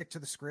going to stick to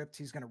the script.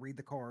 He's going to read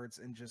the cards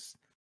and just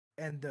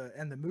end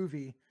the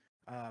movie.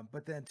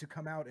 But then to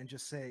come out and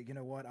just say, you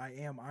know what? I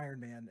am Iron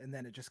Man, and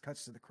then it just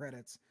cuts to the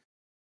credits.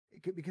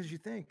 Because you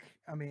think,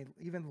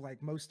 even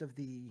like most of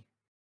the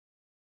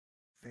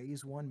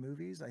Phase 1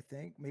 movies, I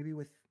think maybe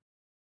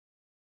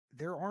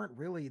there aren't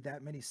really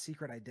that many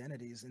secret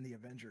identities in the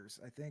Avengers.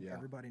 I think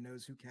everybody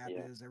knows who Cap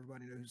is.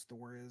 Everybody knows who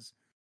Thor is.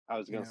 I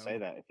was going to say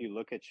that if you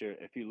look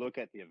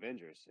at the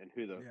Avengers and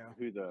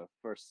who the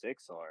first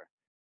 6 are,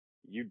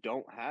 you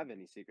don't have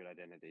any secret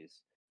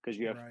identities, because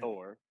you have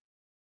Thor,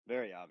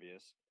 very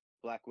obvious,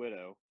 Black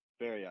Widow,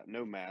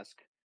 no mask,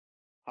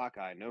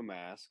 Hawkeye, no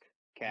mask,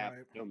 Cap,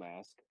 no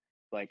mask.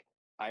 Like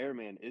Iron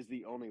Man is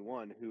the only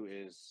one who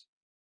is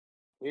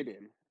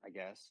hidden, I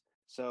guess.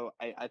 So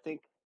I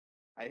think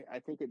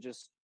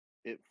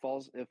it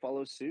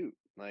follows suit.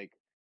 Like,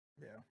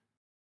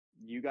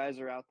 you guys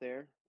are out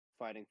there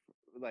fighting,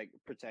 like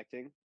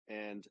protecting,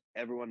 and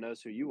everyone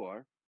knows who you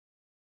are.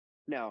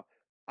 Now,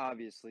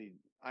 obviously,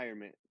 Iron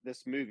Man,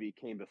 this movie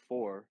came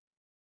before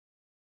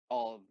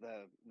all of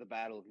the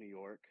Battle of New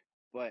York,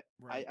 but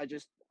I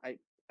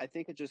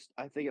think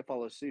it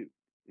follows suit.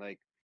 Like,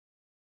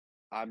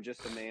 I'm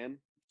just a man,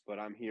 but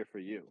I'm here for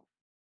you.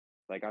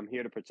 Like, I'm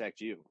here to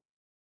protect you.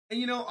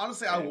 And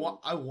honestly, I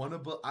want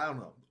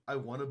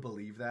to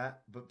believe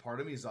that, but part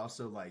of me is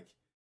also like,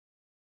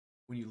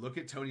 when you look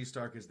at Tony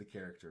Stark as the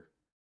character,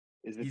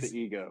 the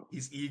ego?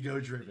 He's ego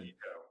driven.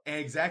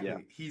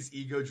 Exactly, he's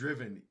ego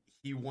driven.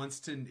 He wants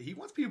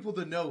people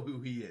to know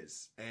who he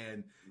is,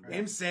 and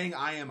him saying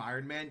I am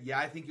Iron Man. Yeah,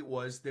 I think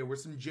there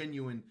was some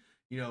genuine,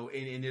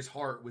 in his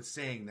heart with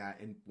saying that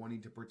and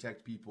wanting to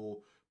protect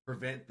people,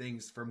 prevent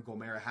things from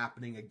Gomera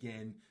happening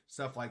again,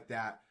 stuff like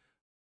that.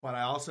 But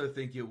I also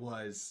think it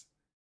was,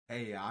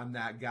 hey, I'm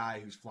that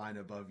guy who's flying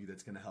above you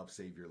that's going to help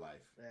save your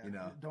life.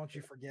 Don't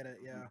you forget it.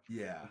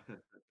 Yeah.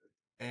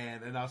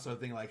 and also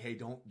thinking like, hey,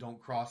 don't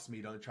cross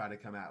me, don't try to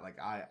come out. Like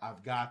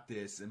I've got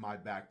this in my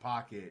back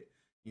pocket.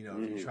 You know,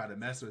 if you try to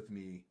mess with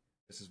me,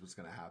 this is what's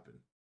gonna happen.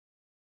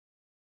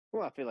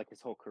 Well, I feel like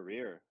his whole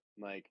career,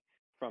 like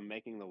from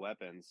making the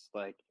weapons,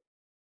 like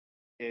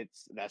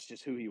that's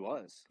just who he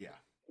was. Yeah,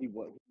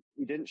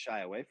 He didn't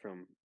shy away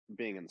from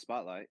being in the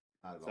spotlight.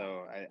 not at all.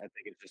 So I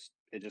think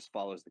it just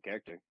follows the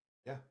character.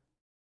 Yeah,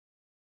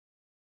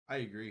 I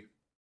agree.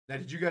 Now,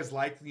 did you guys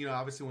like,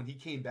 obviously when he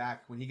came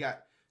back, when he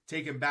got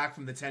taken back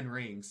from the 10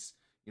 rings,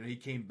 he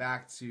came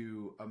back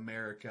to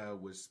America,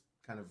 was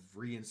kind of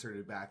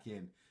reinserted back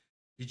in.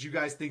 Did you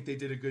guys think they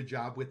did a good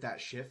job with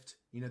that shift?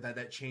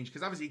 That change?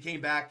 Because obviously he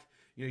came back,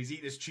 he's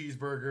eating his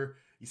cheeseburger,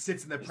 he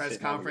sits in the press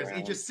conference, and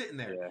he's just sitting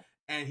there. Yeah.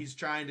 And he's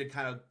trying to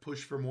kind of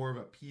push for more of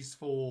a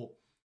peaceful,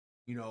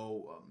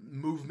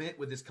 movement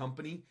with his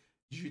company.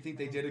 Do you think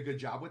they did a good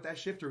job with that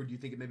shift, or do you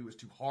think it maybe was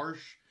too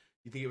harsh?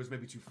 Do you think it was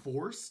maybe too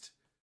forced?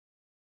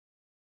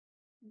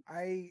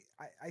 I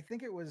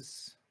think it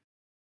was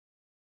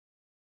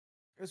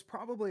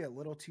probably a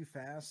little too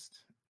fast.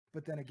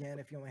 But then again,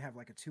 if you only have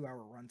like a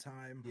 2-hour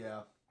runtime,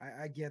 Yeah,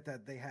 I get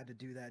that they had to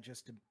do that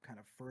just to kind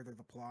of further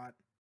the plot.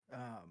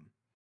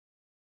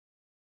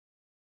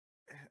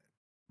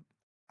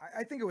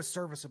 I think it was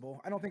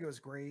serviceable. I don't think it was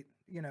great.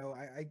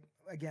 I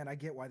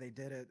get why they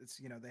did it. It's,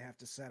 they have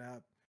to set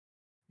up,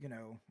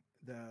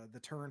 the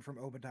turn from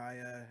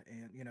Obadiah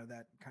and,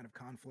 that kind of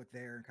conflict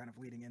there and kind of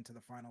leading into the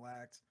final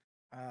act.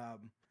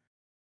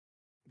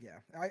 Yeah,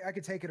 I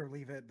could take it or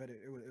leave it, but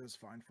it was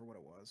fine for what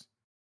it was.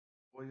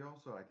 Well, you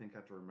also, I think,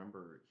 have to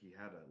remember he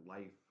had a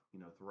life,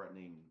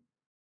 threatening,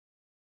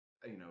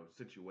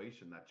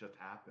 situation that just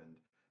happened.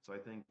 So I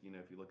think,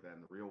 if you look at that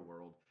in the real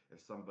world, if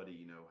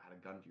somebody, had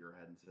a gun to your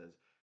head and says,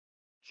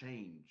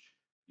 change,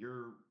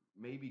 you're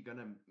maybe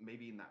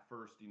in that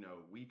first,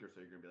 week or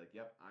so, you're gonna be like,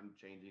 yep, I'm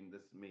changing.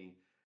 This is me.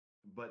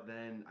 But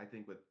then I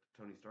think with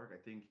Tony Stark, I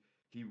think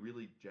he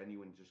really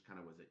genuine just kind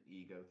of was an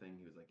ego thing.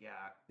 He was like,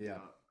 yeah.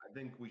 I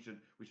think we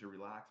should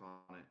relax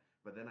on it.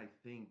 But then I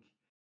think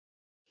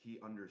he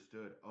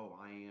understood, oh,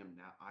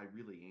 I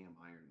really am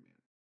Iron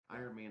Man.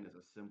 Iron Man is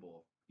a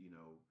symbol of,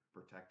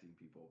 protecting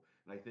people.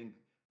 And I think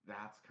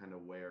that's kind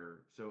of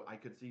where, so I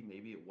could see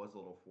maybe it was a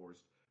little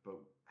forced,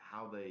 but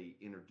how they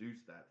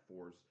introduced that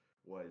force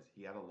was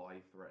he had a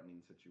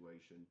life-threatening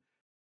situation.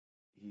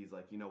 He's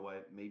like, you know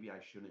what, maybe I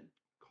shouldn't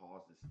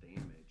cause this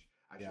damage.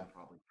 I should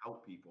probably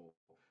help people,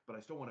 but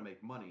I still want to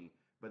make money.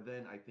 But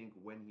then I think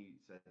when he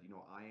said,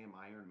 I am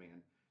Iron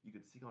Man, you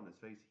could see on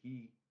his face,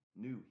 he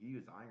knew he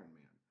was Iron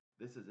Man.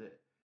 This is it.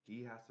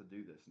 He has to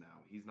do this now.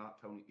 He's not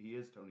Tony. He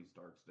is Tony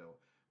Stark still,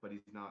 but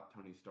he's not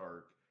Tony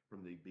Stark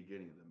from the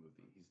beginning of the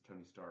movie. He's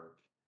Tony Stark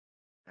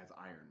as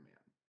Iron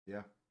Man.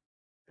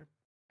 Yeah.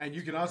 And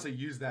you can also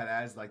use that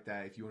as like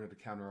that if you wanted to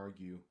counter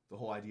argue the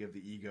whole idea of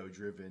the ego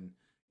driven,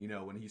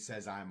 when he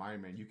says I'm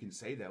Iron Man, you can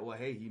say that, well,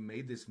 hey, he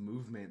made this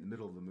movement in the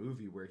middle of the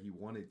movie where he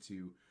wanted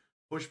to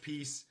push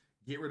peace,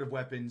 get rid of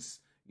weapons.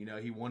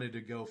 He wanted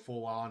to go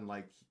full on,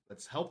 like,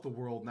 let's help the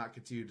world, not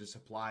continue to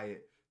supply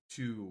it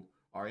to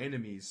our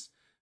enemies.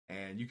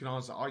 And you can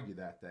also argue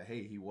that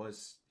hey, he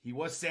was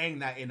saying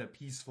that in a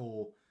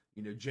peaceful,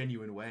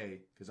 genuine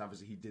way, because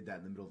obviously he did that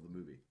in the middle of the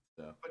movie.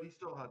 So, but he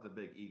still has a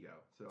big ego.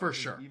 So for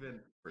sure,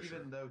 even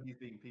though he's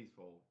being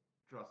peaceful,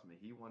 trust me,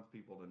 he wants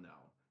people to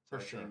know. So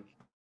for sure. Think,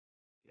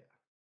 yeah.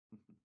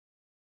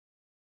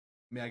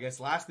 I mean, I guess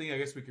last thing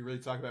we could really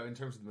talk about in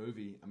terms of the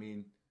movie. I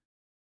mean,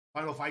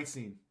 final fight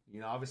scene.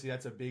 Obviously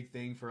that's a big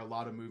thing for a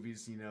lot of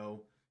movies.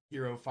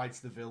 Hero fights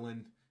the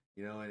villain.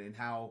 And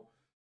how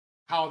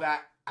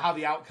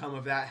the outcome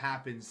of that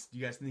happens. Do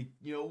you guys think?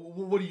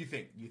 What do you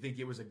think? Do you think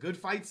it was a good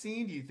fight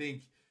scene? Do you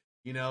think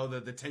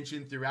the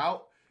tension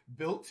throughout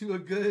built to a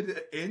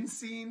good end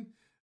scene?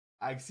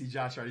 I see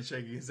Josh already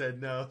shaking his head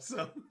no.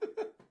 So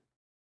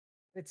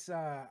it's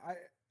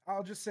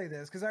I'll just say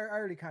this because I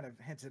already kind of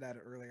hinted at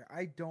it earlier.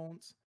 I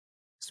don't,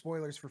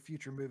 spoilers for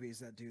future movies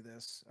that do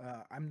this.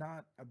 I'm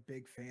not a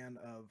big fan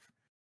of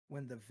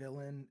when the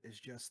villain is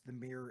just the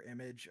mirror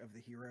image of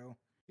the hero.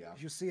 Yeah,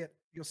 you'll see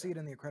it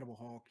in the Incredible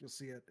Hulk. You'll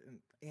see it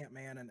in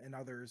Ant-Man and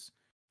others.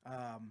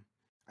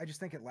 I just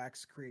think it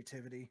lacks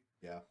creativity.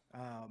 Yeah.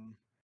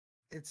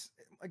 It's,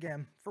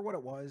 again, for what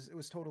it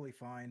was totally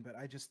fine. But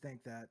I just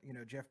think that,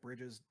 Jeff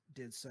Bridges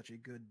did such a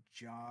good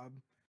job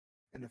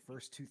in the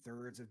first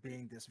 2/3 of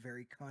being this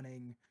very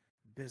cunning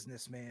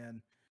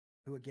businessman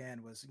who,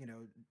 again, was,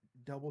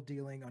 double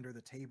dealing under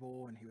the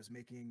table, and he was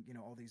making,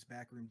 all these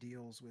backroom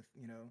deals with,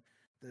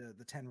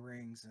 the 10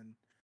 rings and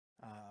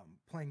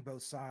playing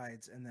both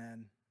sides. And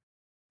then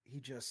he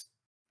just,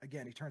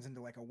 again, he turns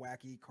into like a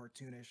wacky,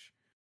 cartoonish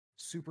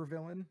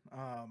supervillain.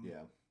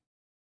 Yeah.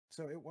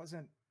 So it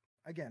wasn't,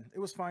 again, it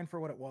was fine for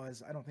what it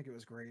was. I don't think it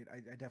was great.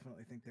 I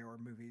definitely think there are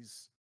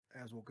movies,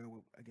 as we'll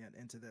go again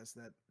into this,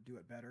 that do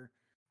it better.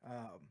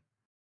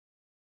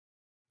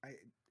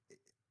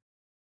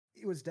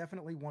 It was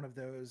definitely one of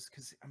those,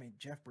 because I mean,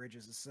 Jeff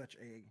Bridges is such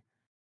a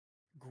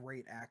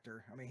great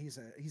actor. I mean, he's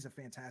a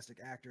fantastic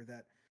actor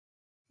that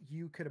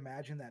you could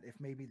imagine that if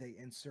maybe they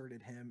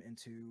inserted him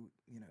into,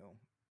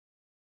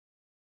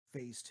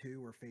 phase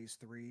 2 or phase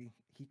 3,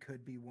 he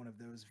could be one of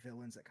those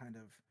villains that kind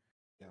of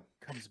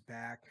comes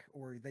back,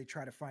 or they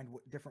try to find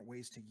different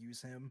ways to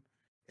use him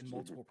in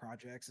multiple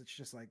projects. It's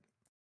just like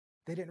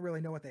they didn't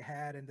really know what they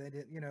had, and they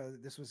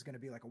didn't, this was going to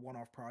be like a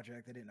one-off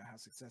project. They didn't know how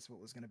successful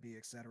it was going to be,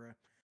 etc.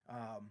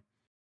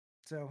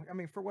 So, I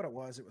mean, for what it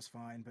was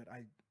fine. But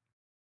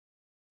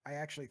I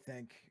actually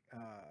think,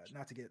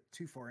 not to get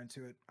too far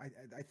into it,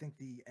 I think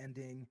the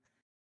ending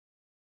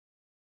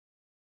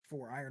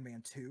for Iron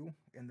Man 2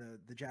 in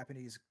the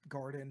Japanese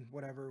garden,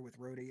 whatever, with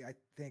Rhodey, I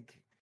think,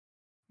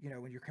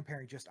 when you're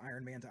comparing just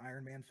Iron Man to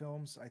Iron Man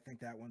films, I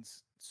think that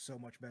one's so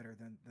much better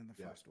than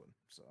the first one.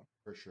 So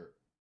for sure.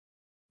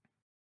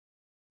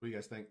 What do you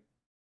guys think?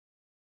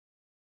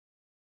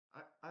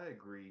 I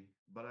agree,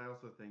 but I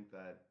also think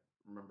that,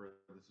 remember,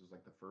 this was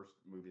like the first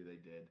movie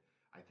they did.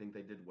 I think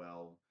they did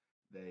well.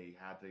 They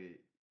had to,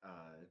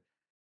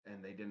 and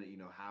they didn't,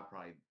 have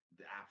probably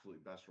the absolute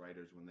best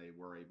writers when they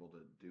were able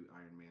to do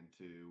Iron Man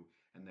 2.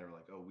 And they were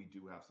like, oh, we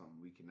do have something.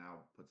 We can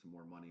now put some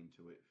more money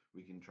into it.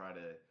 We can try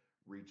to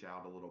reach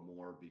out a little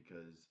more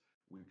because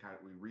we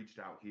reached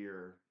out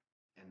here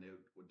and it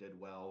did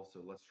well.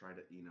 So let's try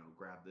to,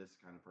 grab this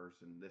kind of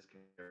person, this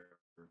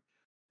character.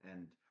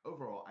 And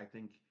overall, I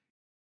think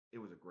it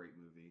was a great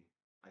movie.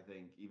 I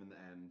think even the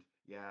end,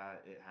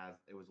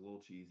 it was a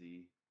little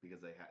cheesy because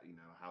they had,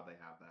 how they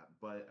have that.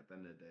 But at the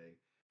end of the day,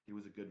 he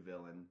was a good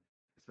villain,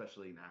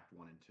 especially in Act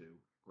 1 and 2.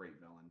 Great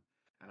villain.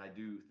 And I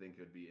do think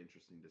it would be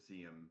interesting to see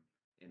him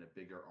in a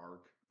bigger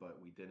arc, but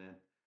we didn't.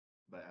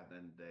 But at the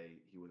end of the day,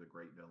 he was a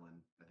great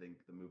villain. I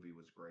think the movie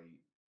was great.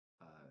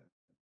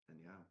 And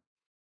yeah.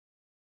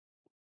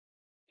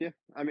 Yeah,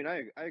 I mean,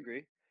 I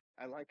agree.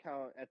 I like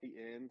how at the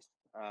end,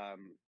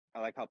 I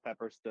like how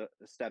Pepper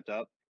stepped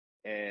up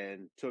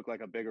and took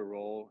like a bigger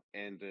role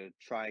in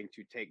trying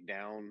to take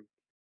down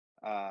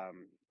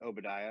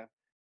Obadiah.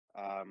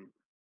 Um,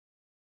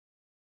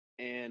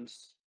 and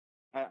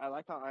I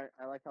like how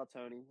I like how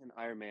Tony and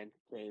Iron Man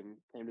came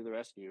to the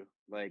rescue.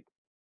 Like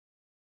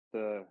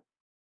the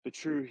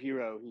true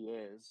hero he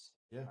is.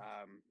 Yeah.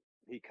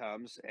 He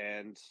comes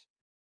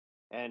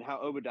and how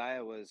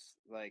Obadiah was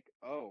like,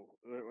 oh,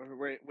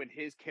 when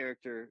his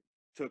character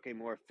took a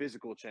more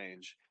physical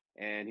change,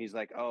 and he's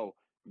like, oh,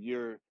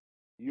 you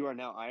are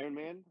now Iron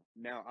Man.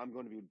 Now I'm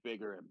going to be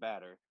bigger and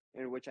badder,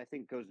 and which I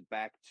think goes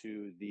back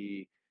to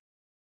the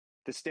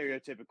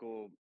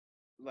stereotypical,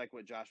 like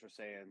what Josh was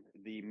saying,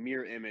 the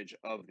mirror image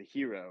of the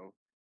hero.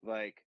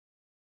 Like,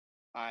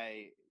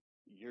 I,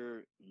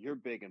 you're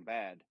big and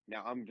bad.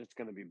 Now I'm just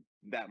going to be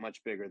that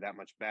much bigger, that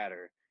much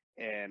badder,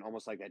 and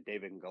almost like that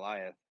David and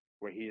Goliath,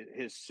 where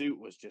his suit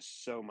was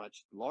just so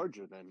much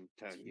larger than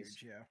Tony's,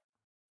 huge, yeah.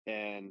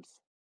 and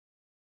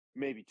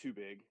maybe too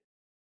big.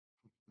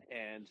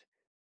 And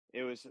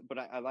it was, but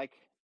I like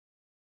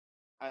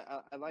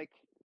I like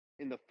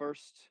in the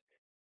first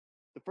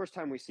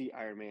time we see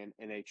Iron Man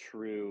in a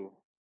true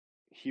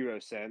hero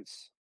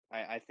sense.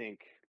 I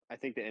think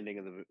the ending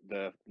of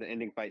the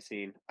ending fight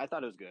scene, I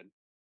thought it was good.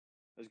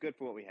 It was good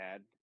for what we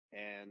had,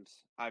 and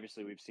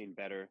obviously we've seen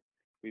better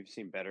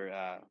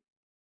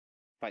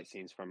fight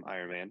scenes from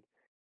Iron Man.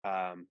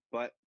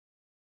 But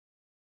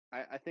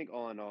I think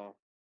all in all,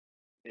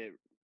 it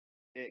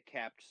it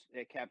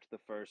capped the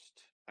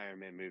first Iron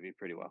Man movie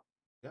pretty well.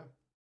 Yeah.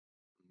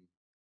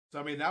 So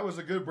I mean, that was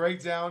a good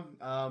breakdown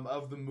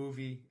of the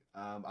movie.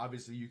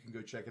 Obviously, you can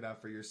go check it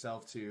out for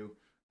yourself too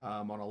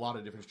on a lot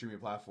of different streaming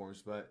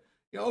platforms. But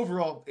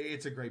overall,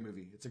 it's a great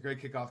movie. It's a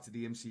great kickoff to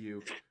the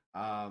MCU.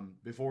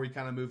 Before we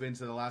kind of move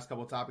into the last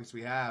couple of topics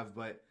we have,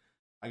 but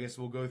I guess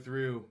we'll go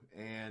through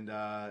and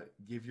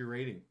give your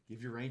rating,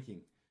 give your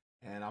ranking.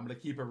 And I'm going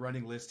to keep a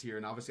running list here.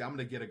 And obviously, I'm going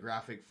to get a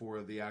graphic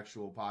for the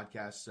actual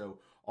podcast so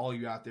all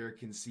you out there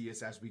can see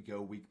us as we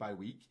go week by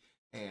week.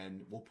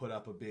 And we'll put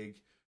up a big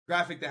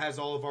graphic that has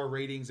all of our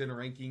ratings and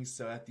rankings.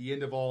 So at the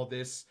end of all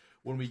this,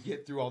 when we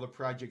get through all the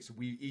projects,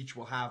 we each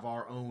will have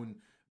our own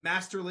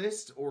master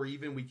list, or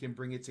even we can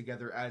bring it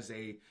together as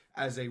a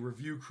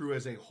review crew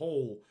as a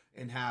whole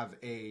and have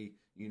a,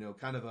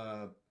 kind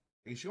of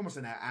almost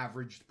an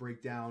averaged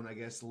breakdown, I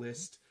guess,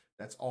 list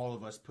that's all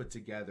of us put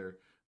together.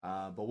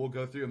 But we'll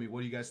go through. I mean, what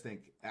do you guys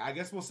think? I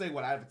guess we'll say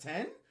what, out of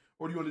 10,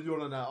 or do you want to do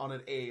it on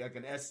an A, like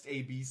an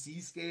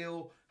SABC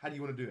scale? How do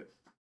you want to do it?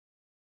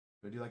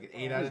 You want to do like an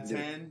 8 out of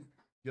 10?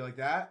 You like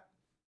that?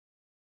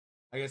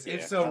 I guess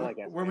if so, like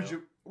where would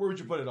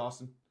you put it,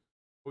 Austin?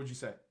 What would you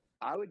say?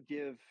 I'd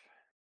give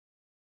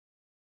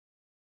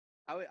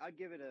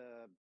it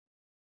a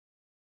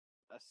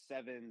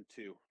 7-2.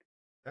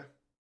 Yeah.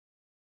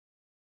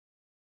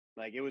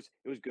 Like it was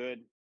good.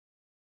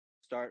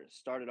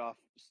 Started off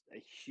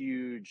a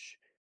huge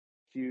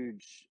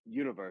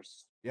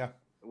universe. Yeah.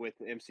 With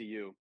the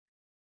MCU.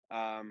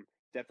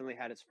 Definitely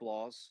had its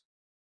flaws.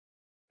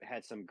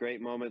 Had some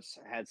great moments,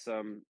 had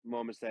some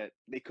moments that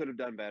they could have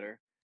done better.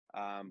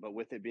 But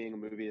with it being a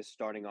movie that's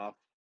starting off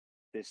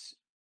this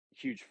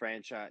huge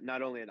franchise,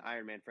 not only an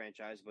Iron Man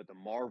franchise, but the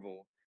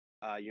Marvel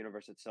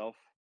universe itself,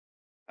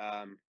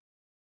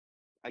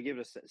 I give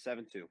it a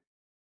 7-2.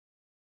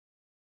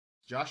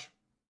 Josh?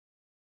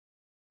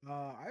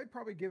 I'd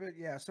probably give it,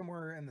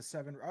 somewhere in the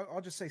 7.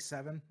 I'll just say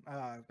 7.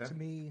 Okay. To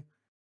me,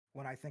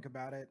 when I think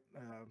about it,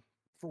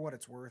 for what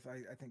it's worth,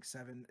 I think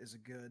 7 is a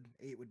good.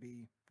 8 would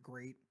be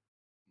great.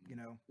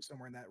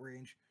 Somewhere in that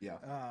range. Yeah.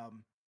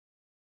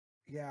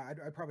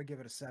 I'd probably give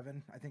it a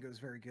 7. I think it was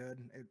very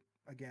good.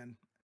 Again,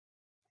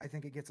 I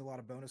think it gets a lot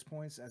of bonus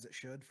points, as it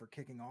should, for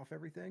kicking off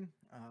everything.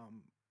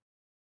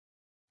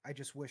 I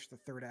just wish the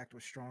third act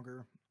was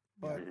stronger.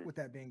 But with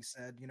that being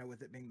said,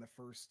 with it being the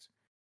first,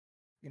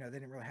 they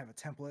didn't really have a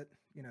template.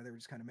 They were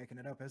just kind of making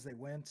it up as they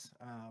went.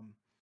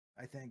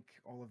 I think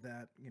all of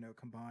that,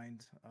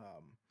 combined,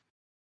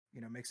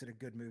 makes it a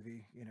good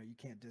movie. You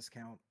can't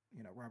discount,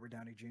 Robert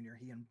Downey Jr.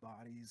 He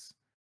embodies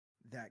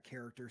that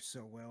character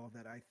so well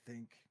that I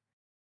think,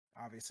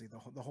 obviously,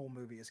 the whole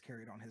movie is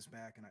carried on his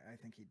back, and I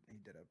think he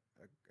did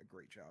a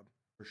great job.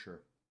 For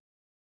sure.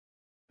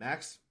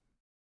 Max?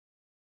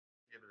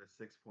 Give it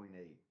a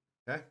 6.8.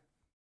 Okay.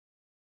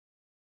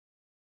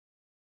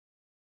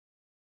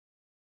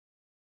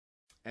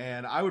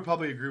 And I would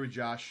probably agree with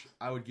Josh.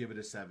 I would give it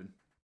a 7.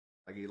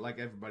 Like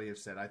everybody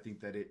has said, I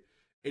think that it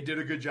did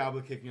a good job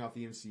with kicking off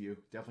the MCU.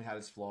 Definitely had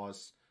its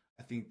flaws.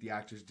 I think the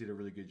actors did a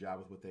really good job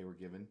with what they were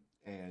given.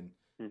 And,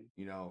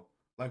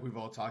 like we've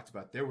all talked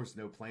about, there was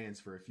no plans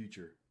for a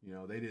future.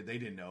 They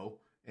didn't know.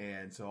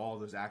 And so all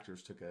those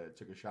actors took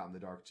a shot in the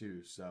dark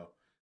too. So,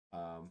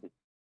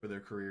 for their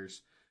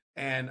careers.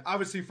 And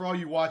obviously for all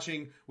you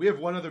watching, we have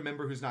one other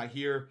member who's not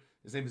here.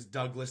 His name is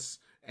Douglas.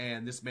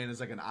 And this man is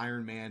like an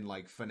Iron Man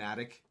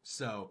fanatic.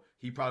 So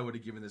he probably would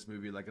have given this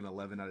movie like an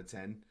 11 out of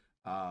 10.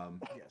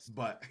 Yes.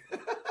 But,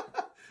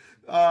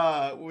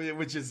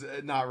 which is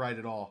not right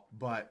at all.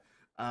 But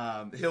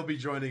he'll be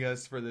joining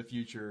us for the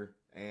future.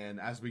 And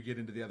as we get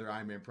into the other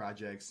Iron Man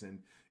projects and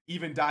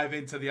even dive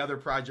into the other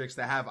projects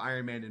that have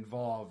Iron Man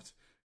involved,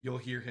 you'll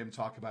hear him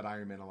talk about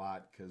Iron Man a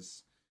lot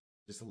because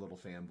just a little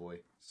fanboy.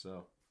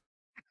 So,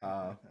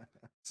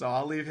 so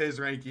I'll leave his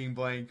ranking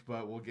blank,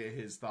 but we'll get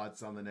his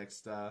thoughts on the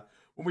next,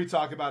 when we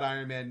talk about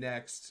Iron Man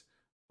next.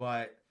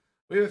 But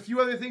we have a few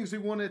other things we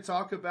want to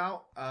talk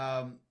about,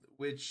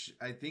 which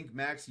I think,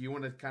 Max, you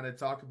want to kind of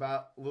talk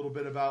about a little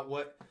bit about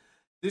what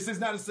this is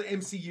not just the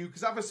MCU,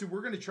 because obviously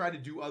we're going to try to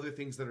do other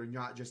things that are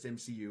not just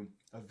MCU.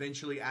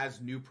 Eventually, as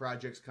new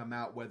projects come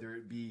out, whether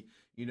it be,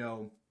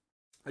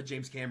 a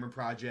James Cameron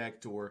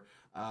project or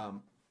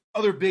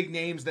other big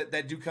names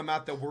that do come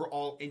out that we're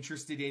all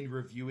interested in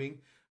reviewing,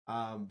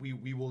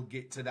 we will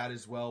get to that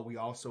as well. We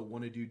also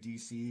want to do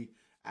DC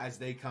as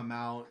they come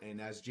out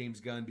and as James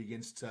Gunn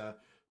begins to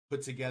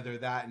put together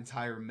that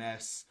entire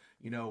mess.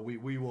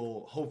 We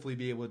will hopefully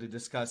be able to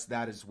discuss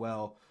that as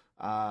well.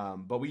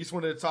 But we just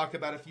wanted to talk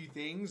about a few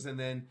things, and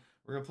then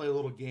we're going to play a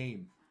little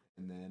game,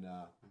 and then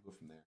we'll go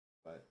from there.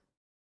 But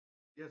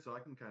yeah, so I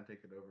can kind of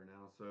take it over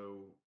now.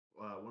 So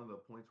one of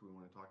the points we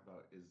want to talk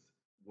about is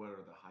what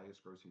are the highest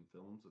grossing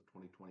films of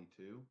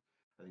 2022.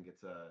 I think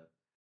it's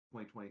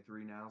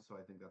 2023 now, so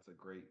I think that's a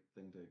great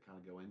thing to kind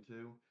of go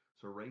into.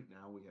 So right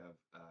now we have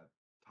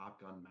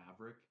Top Gun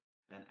Maverick,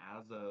 and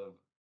as of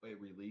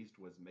it released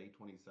was May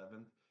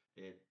 27th,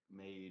 it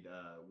made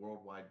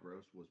worldwide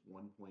gross was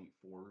 1.48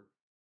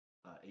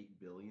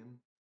 billion,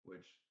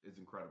 which is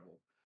incredible.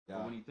 yeah,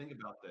 But when you think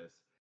about this,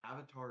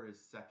 Avatar is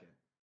second.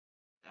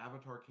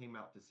 Avatar came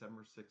out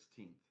December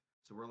 16th,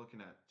 so we're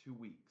looking at 2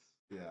 weeks.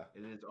 yeah,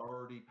 It has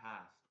already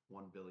passed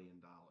 $1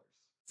 billion.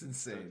 it's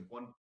insane. So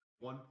it's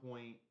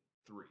 1.3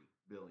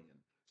 billion.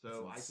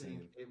 So I That's think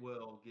insane. it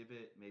will give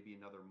it maybe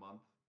another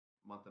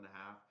month and a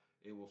half.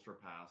 It will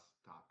surpass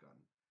Top Gun.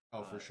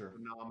 Oh, for sure.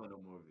 Phenomenal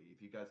movie.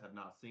 If you guys have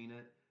not seen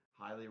it,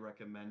 highly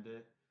recommend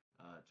it.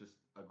 Just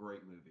a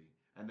great movie.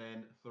 And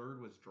then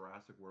third was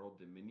Jurassic World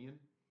Dominion.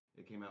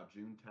 It came out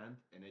June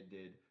 10th, and it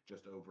did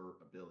just over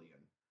 $1 billion.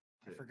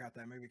 I forgot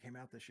that movie came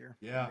out this year.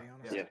 Yeah. To be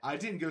honest. Yeah. I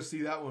didn't go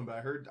see that one, but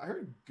I heard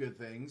good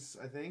things.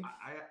 I think.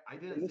 I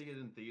didn't see it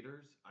in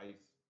theaters. I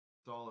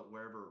saw it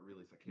wherever it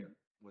released. I can't.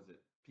 Was it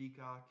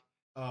Peacock?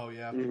 Oh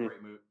yeah, It's a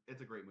great movie.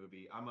 It's a great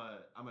movie. I'm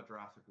a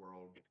Jurassic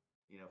World,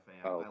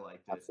 fan. Oh, I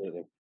liked it.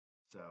 absolutely.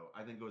 So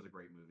I think it was a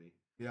great movie.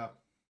 yeah,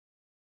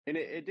 And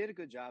it did a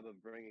good job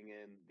of bringing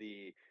in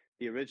the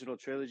original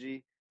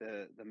trilogy,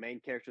 the main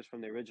characters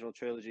from the original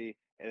trilogy,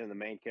 and then the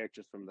main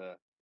characters from the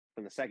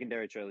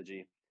secondary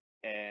trilogy,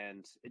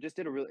 and it just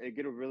did a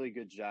really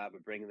good job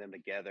of bringing them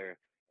together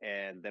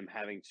and them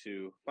having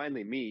to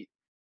finally meet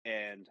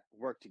and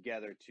work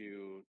together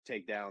to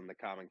take down the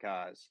common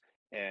cause.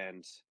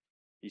 And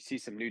you see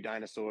some new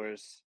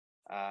dinosaurs.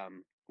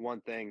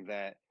 One thing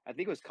that I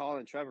think it was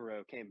Colin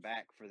Trevorrow came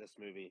back for this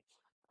movie,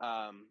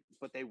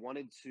 but they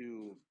wanted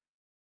to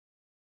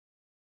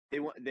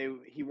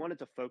he wanted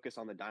to focus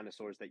on the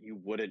dinosaurs that you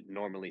wouldn't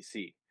normally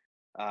see,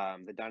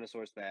 the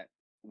dinosaurs that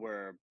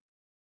were,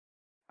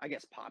 I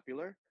guess,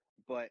 popular,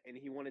 and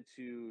he wanted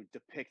to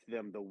depict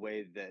them the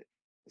way that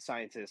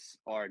scientists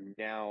are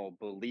now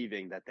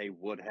believing that they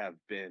would have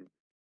been,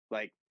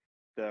 like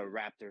the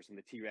raptors and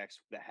the T-Rex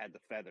that had the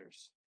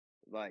feathers.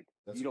 Like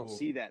That's you don't cool.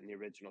 see that in the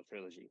original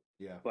trilogy,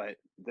 yeah, but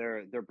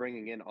they're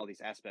bringing in all these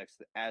aspects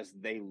as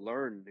they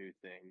learn new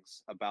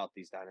things about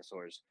these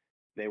dinosaurs.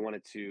 they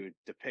wanted to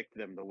depict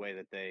them the way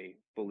that they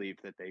believed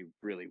that they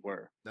really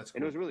were. That's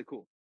And cool. it was really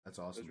cool. That's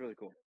It awesome. was really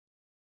cool.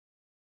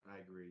 I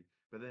agree.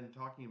 But then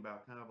talking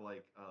about kind of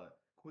like a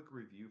quick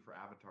review for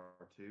Avatar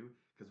 2,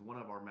 because one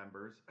of our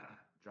members,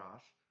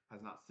 Josh,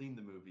 has not seen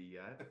the movie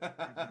yet,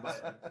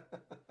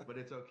 but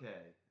it's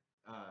okay.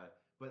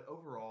 But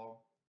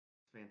overall,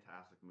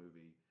 fantastic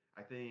movie.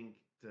 I think,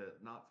 to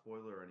not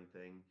spoiler or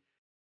anything,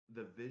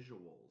 the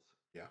visuals,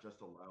 Yeah.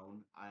 just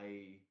alone,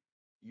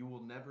 you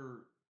will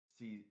never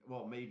see.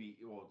 Well, maybe,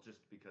 well,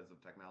 just because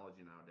of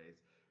technology nowadays,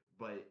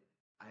 but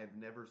I have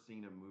never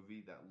seen a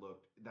movie that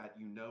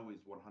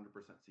is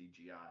 100%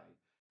 CGI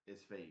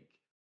is fake,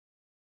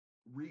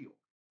 real.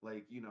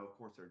 Like, of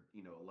course they're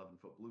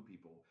 11-foot blue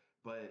people,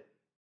 but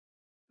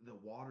the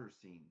water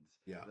scenes,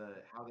 Yeah.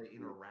 how they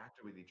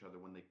interacted with each other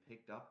when they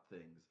picked up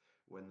things,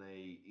 when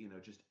they,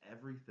 just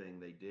everything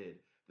they did,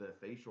 the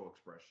facial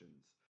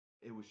expressions.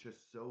 It was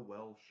just so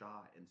well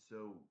shot and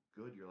so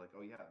good. You're like,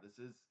 oh yeah, this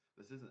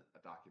isn't a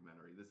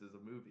documentary. This is a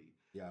movie.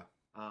 Yeah.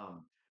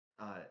 Um,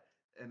 uh,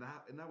 and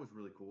that was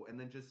really cool. And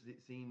then just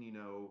seeing,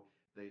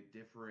 the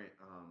different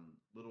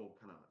little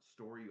kind of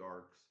story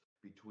arcs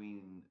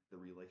between the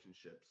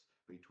relationships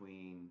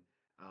between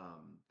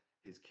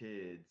his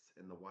kids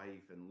and the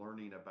wife, and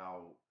learning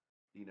about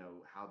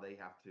how they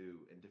have to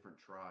in different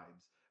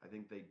tribes. I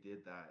think they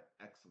did that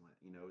excellent.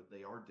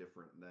 They are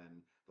different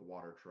than the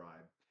Water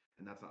Tribe,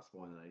 and that's not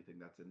spoiling anything.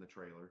 That's in the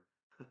trailer.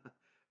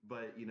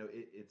 But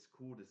it's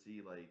cool to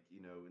see, like,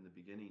 in the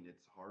beginning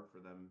it's hard for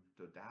them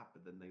to adapt,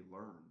 but then they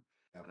learn.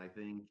 Yep. And I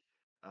think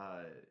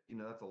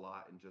that's a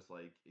lot. And just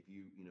like, if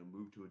you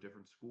move to a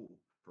different school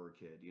for a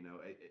kid,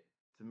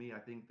 to me, I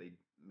think they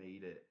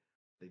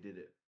did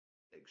it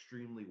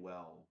extremely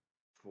well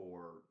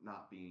for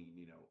not being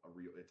a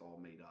real, it's all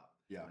made up.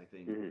 Yeah. And I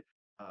think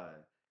uh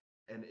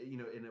and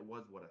and it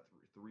was what, a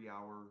 3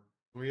 hour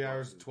 3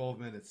 hours, 12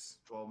 minutes.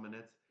 12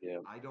 minutes. Yeah.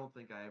 I don't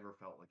think I ever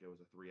felt like it was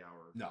a 3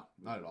 hour. No,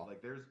 not at all.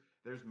 Like,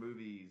 there's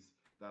movies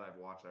that I've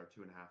watched that are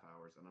 2.5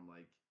 hours, and I'm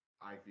like,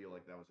 I feel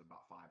like that was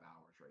about 5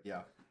 hours right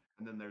Yeah. there.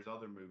 And then there's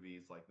other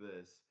movies like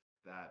this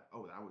that,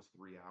 oh, that was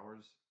 3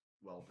 hours.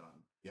 Well done.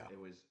 Yeah. It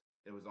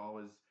was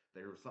always,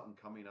 there was something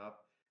coming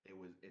up.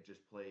 It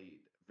just played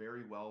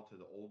very well to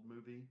the old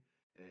movie.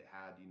 It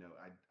had,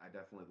 I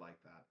definitely like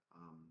that.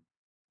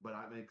 But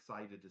I'm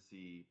excited to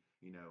see,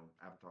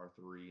 Avatar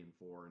 3 and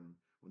 4, and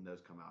when those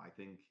come out. I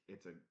think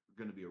it's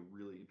going to be a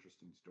really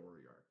interesting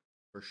story arc.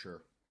 For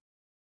sure.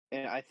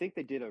 And I think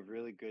they did a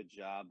really good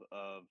job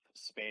of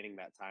spanning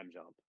that time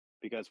jump,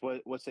 because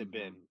what's it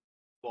been?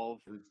 12,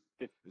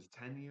 It was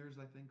 10 years,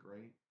 I think,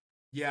 right?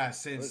 Yeah,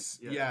 since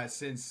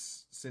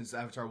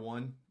Avatar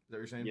 1, is that what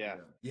you're saying? Yeah.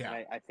 Yeah.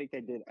 I think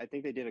they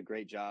did a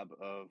great job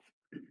of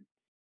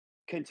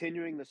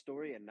continuing the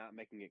story and not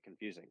making it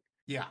confusing.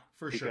 Yeah,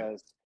 for sure.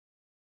 Because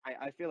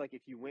I feel like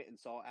if you went and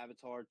saw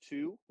Avatar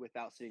 2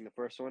 without seeing the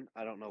first one,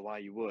 I don't know why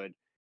you would.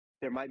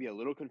 There might be a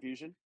little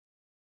confusion,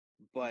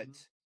 but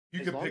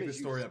You as can long pick the as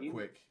you've story up seen it-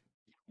 quick.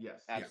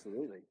 Yes.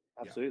 Absolutely.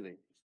 Absolutely.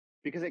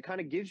 Because it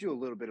kind of gives you a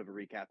little bit of a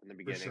recap in the For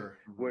beginning, sure.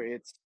 where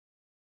it's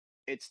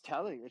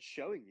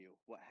showing you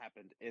what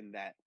happened in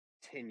that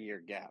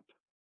 10-year gap.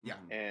 Yeah.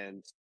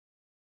 And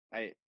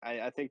I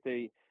think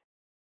they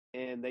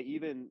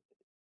even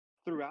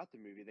throughout the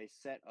movie they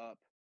set up,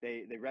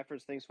 they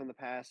reference things from the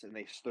past, and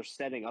they're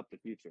setting up the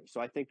future.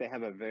 So I think they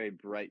have a very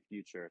bright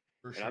future.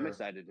 For And sure. I'm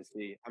excited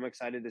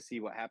to see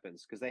what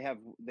happens, because they have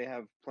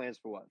plans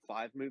for what,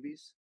 5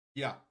 movies?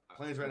 Yeah.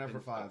 Plans right now for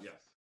 5.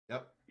 Yes.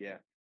 Yep. Yeah.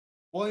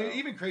 Well, So-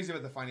 even crazy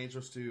about the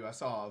financials too. I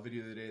saw a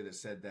video the other day that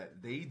said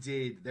that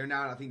they're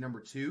now, I think, number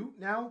 2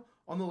 now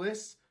on the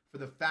list for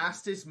the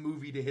fastest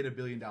movie to hit $1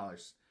 billion.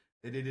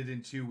 They did it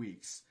in 2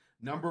 weeks.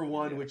 Number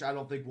 1, which I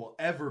don't think will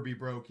ever be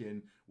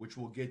broken, which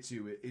we'll get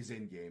to, is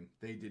Endgame.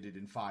 They did it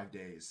in 5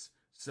 days.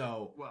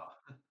 So Well,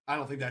 I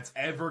don't think that's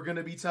ever going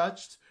to be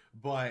touched.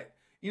 But,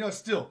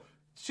 still,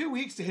 2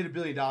 weeks to hit $1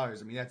 billion. I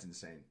mean, that's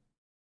insane.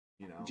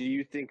 Do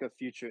you think a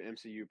future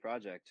MCU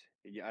project?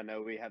 Yeah, I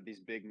know we have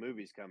these big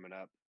movies coming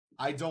up.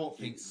 I don't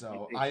think You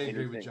so. think I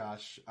agree with anything?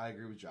 Josh.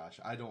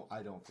 I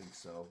don't think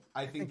so.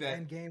 I I think think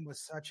that Endgame was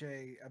such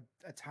a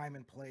time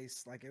and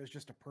place. Like, it was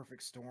just a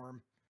perfect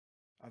storm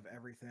of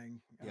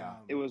everything. Yeah.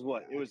 It was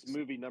what? yeah, It was it's-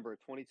 movie number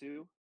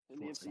 22 in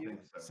the I MCU.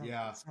 think so. something,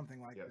 Yeah.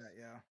 something like Yes. that.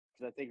 Yeah.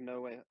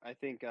 Because I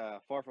think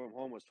Far From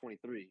Home was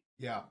 23.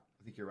 yeah,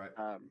 I think you're right.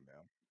 Yeah.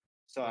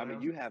 So Well, I mean,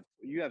 that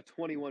you have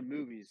 21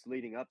 movies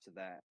leading up to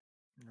that.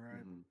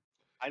 Right. mhm.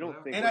 I don't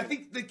Well, think. And we're I gonna-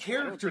 think the I don't think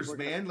characters, we're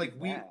gonna man, see like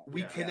we that.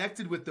 we Yeah.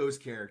 connected with those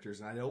characters,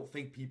 and I don't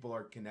think people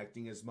are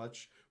connecting as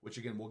much. Which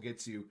again, we'll get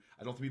to.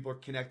 I don't think people are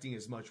connecting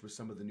as much with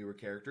some of the newer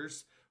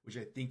characters, which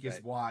I think is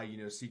Right.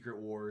 why Secret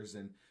Wars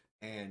and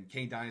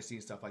Kane Dynasty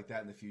and stuff like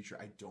that in the future.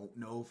 I don't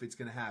know if it's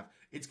gonna have.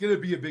 It's gonna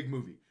be a big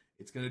movie.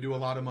 It's gonna do a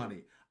lot of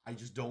money. I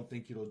just don't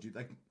think it'll do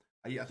like.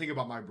 I think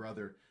about my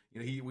brother.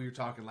 We were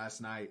talking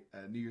last night,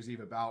 New Year's Eve,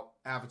 about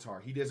Avatar.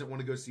 He doesn't want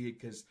to go see it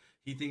because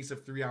he thinks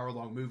of 3-hour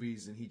long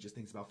movies and he just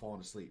thinks about falling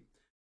asleep.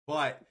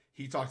 But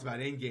he talked about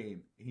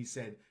Endgame, and he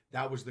said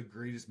that was the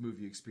greatest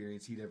movie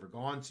experience he'd ever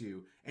gone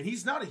to. And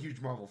he's not a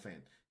huge Marvel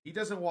fan. He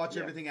doesn't watch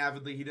everything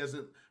avidly. He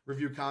doesn't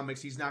review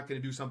comics. He's not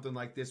going to do something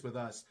like this with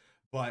us.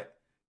 But,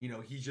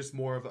 he's just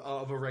more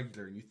of a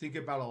regular. And you think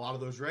about a lot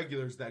of those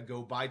regulars that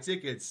go buy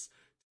tickets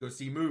to go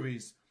see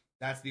movies.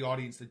 That's the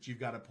audience that you've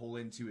got to pull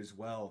into as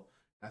well.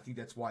 And I think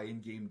that's why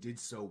Endgame did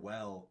so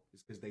well,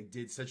 is because they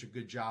did such a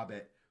good job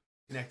at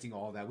connecting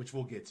all that, which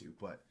we'll get to.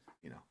 But,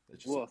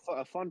 that's just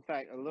a fun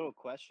fact, a little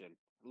question,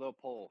 a little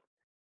poll.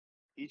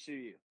 Each of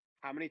you,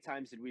 how many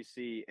times did we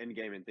see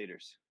Endgame in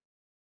theaters?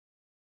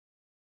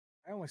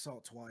 I only saw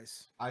it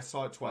twice. I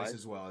saw it twice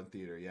as well in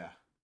theater. Yeah,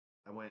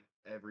 I went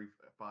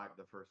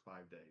the first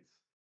 5 days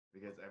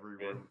because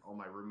all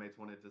my roommates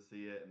wanted to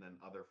see it, and then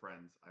other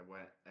friends. I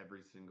went every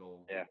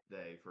single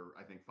day for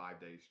I think 5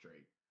 days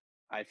straight.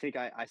 I think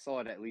I saw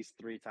it at least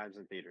 3 times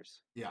in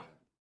theaters. Yeah.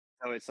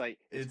 So it's like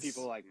it's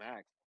people like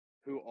Max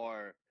who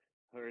are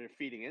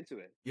feeding into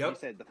it. Yep. He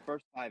said the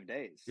first 5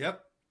 days.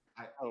 Yep.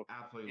 I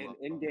absolutely love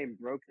Endgame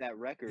broke that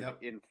record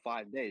in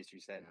 5 days. You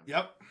said.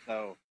 Yep.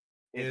 So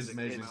it's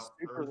amazing. It's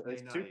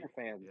super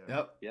fans.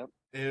 Yeah. Yep.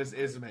 It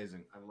is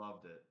amazing. I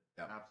loved it.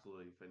 Yep.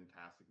 Absolutely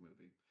fantastic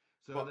movie.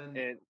 So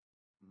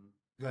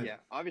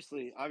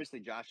obviously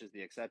Josh is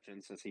the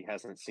exception since he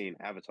hasn't seen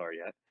Avatar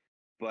yet.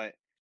 But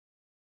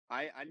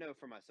I know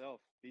for myself,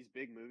 these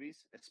big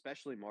movies,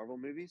 especially Marvel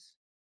movies,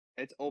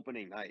 it's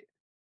opening night.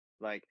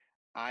 Like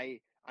I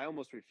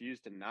almost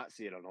refuse to not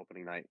see it on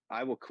opening night.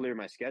 I will clear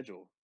my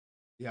schedule.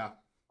 Yeah.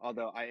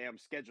 Although I am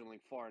scheduling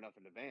far enough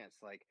in advance.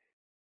 Like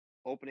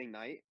opening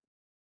night,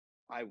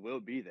 I will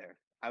be there.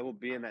 I will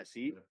be in that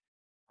seat,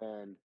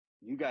 and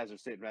you guys are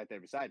sitting right there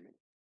beside me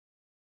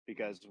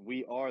because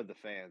we are the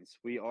fans.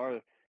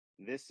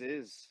 This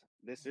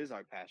is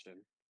our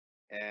passion,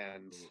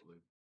 and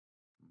absolutely.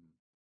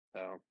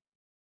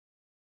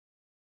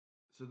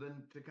 So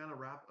then to kind of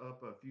wrap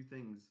up a few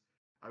things,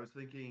 I was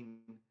thinking,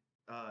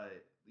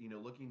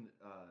 looking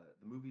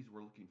the movies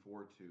we're looking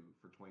forward to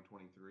for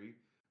 2023.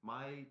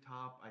 My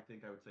top, I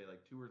think I would say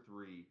like 2 or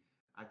 3.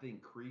 I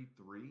think Creed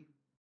 3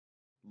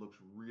 looks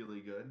really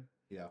good.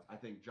 Yeah. I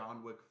think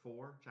John Wick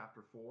 4,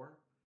 Chapter 4,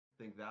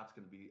 I think that's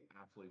going to be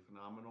absolutely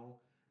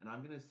phenomenal. And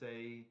I'm going to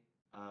say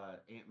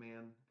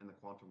Ant-Man and the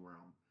Quantum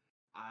Realm.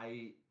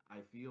 I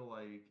feel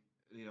like,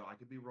 I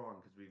could be wrong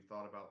because we've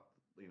thought about,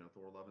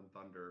 Thor Love and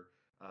Thunder,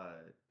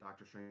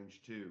 Doctor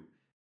Strange 2.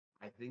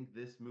 I think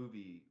this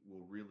movie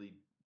will really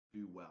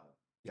do well.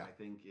 Yeah. I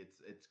think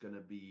it's going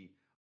to be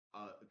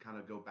kind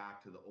of go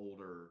back to the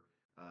older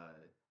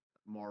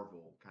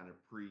Marvel kind of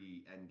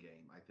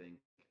pre-Endgame, I think.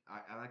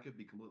 And I could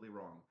be completely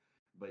wrong,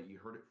 but you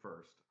heard it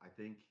first. I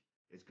think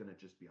it's going to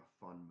just be a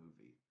fun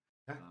movie.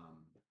 Yeah.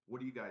 What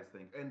do you guys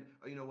think? And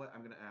you know what? I'm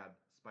going to add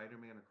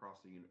Spider-Man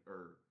across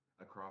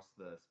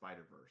the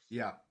Spider-Verse.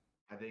 Yeah.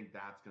 I think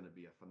that's going to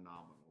be a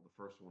phenomenal. The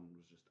first one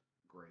was just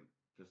great,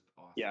 just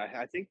awesome. Yeah,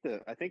 I think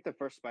the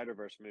first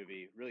Spider-Verse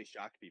movie really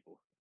shocked people.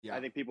 Yeah. I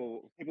think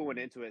people went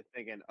into it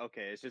thinking,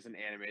 okay, it's just an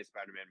animated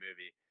Spider-Man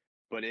movie,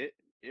 but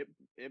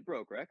it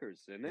broke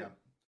records, didn't it?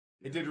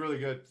 Yeah. It did really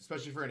good,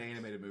 especially for an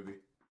animated movie.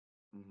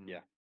 Mm-hmm. Yeah.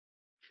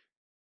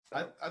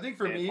 I think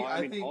for me,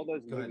 I think all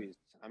those movies.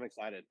 I'm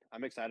excited.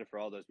 I'm excited for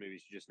all those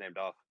movies you just named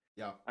off.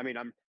 Yeah. I mean,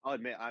 I'll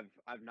admit I'm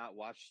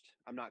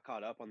not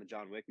caught up on the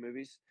John Wick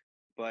movies,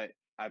 but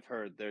I've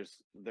heard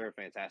they're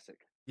fantastic.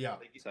 Yeah.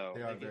 So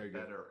they are very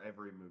good. Better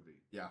every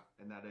movie. Yeah.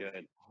 And that is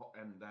good.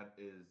 And that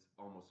is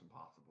almost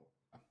impossible.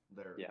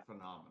 They're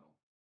phenomenal.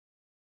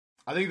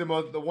 I think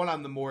the one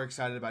I'm the more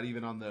excited about,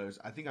 even on those,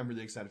 I think I'm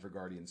really excited for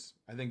Guardians.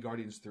 I think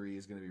Guardians 3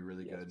 is going to be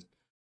really good.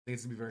 I think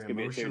it's going to be very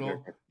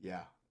emotional. Yeah.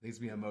 I think it's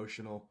going to be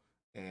emotional.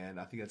 And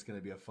I think that's going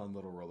to be a fun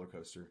little roller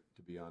coaster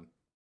to be on.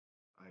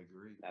 I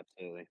agree.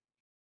 Absolutely.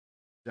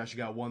 Josh, you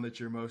got one that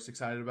you're most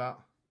excited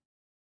about?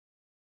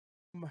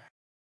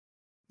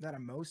 That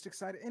I'm most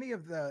excited? Any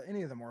of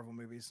the Marvel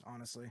movies,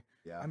 honestly.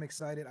 Yeah. I'm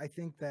excited. I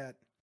think that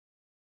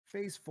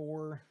Phase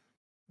 4,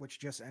 which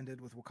just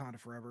ended with Wakanda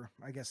Forever,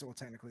 I guess it will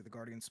technically the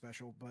Guardian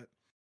special, but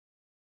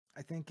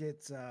I think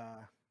it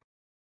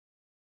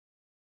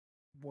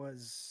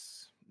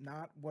was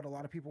not what a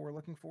lot of people were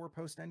looking for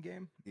post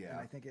Endgame. Yeah. And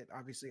I think it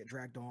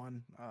dragged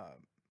on,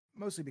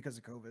 mostly because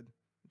of COVID,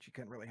 which you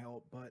couldn't really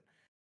help, but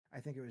I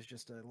think it was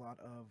just a lot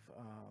of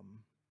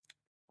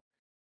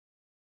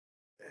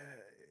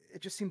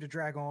it just seemed to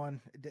drag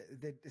on.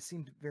 It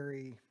seemed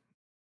very,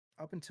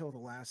 up until the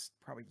last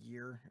probably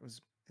year, it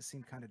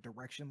seemed kind of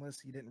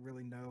directionless. You didn't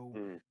really know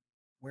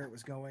where it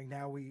was going.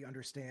 Now we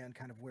understand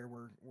kind of where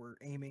we're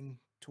aiming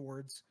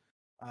towards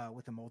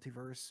with the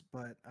multiverse.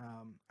 But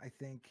I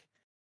think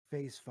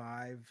Phase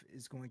 5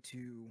 is going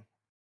to,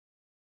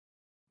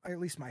 at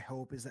least my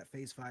hope is that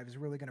Phase 5 is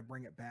really going to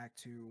bring it back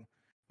to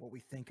what we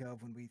think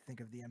of when we think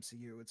of the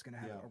MCU. It's going to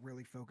have a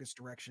really focused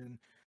direction.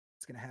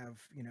 It's going to have,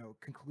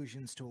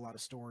 conclusions to a lot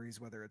of stories,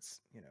 whether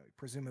it's,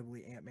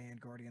 presumably Ant-Man,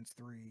 Guardians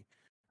 3,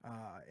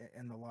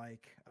 and the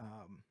like.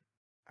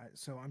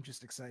 So I'm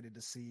just excited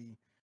to see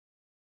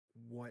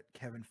what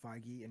Kevin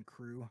Feige and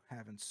crew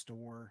have in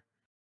store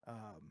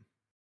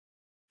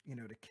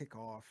to kick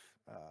off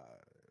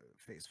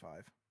Phase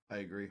 5. I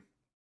agree.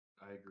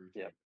 I agree too.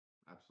 Yep.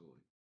 Absolutely.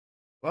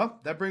 Well,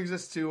 that brings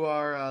us to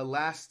our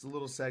last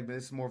little segment.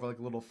 This is more of like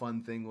a little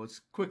fun thing.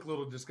 Let's quick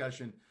little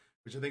discussion,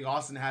 which I think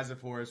Austin has it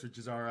for us, which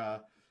is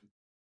our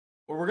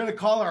what we're gonna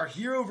call our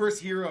hero versus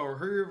hero or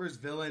hero versus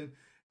villain.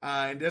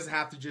 It doesn't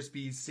have to just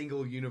be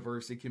single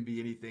universe. It can be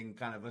anything.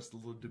 Kind of us a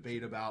little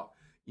debate about.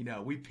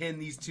 We pin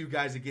these two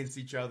guys against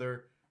each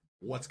other.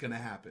 What's gonna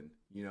happen?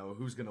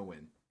 Who's gonna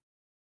win?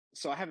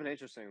 So I have an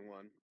interesting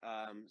one.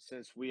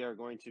 Since we are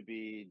going to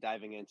be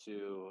diving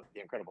into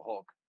the Incredible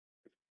Hulk,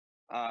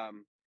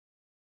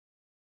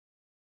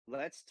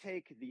 let's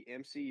take the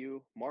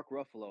MCU Mark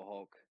Ruffalo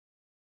Hulk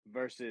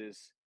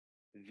versus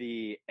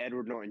the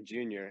Edward Norton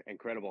Jr.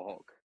 Incredible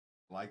Hulk.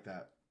 Like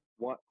that.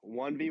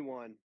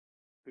 1v1.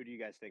 Who do you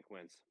guys think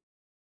wins?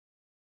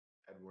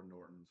 Edward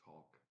Norton's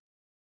Hulk.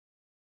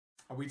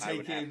 Are we I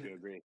would have to taking?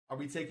 agree. Are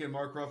we taking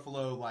Mark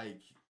Ruffalo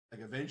like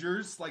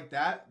Avengers like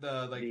that?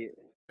 The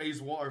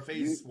Phase 1 or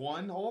Phase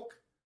 1 Hulk?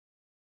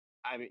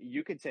 I mean,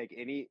 you could take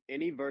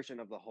any version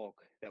of the Hulk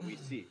that we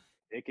see.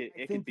 It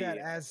could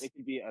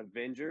be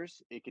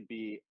Avengers. It could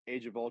be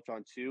Age of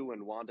Ultron 2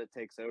 when Wanda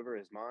takes over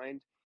his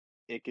mind.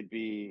 It could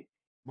be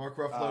Mark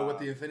Ruffalo with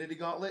the Infinity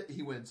Gauntlet.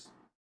 He wins.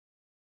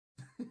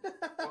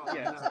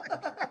 Yeah.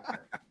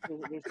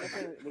 There's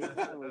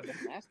definitely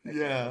different aspects.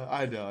 Yeah,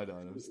 I know.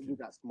 We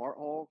got Smart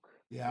Hulk.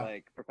 Yeah.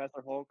 Like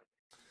Professor Hulk.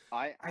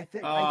 I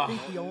think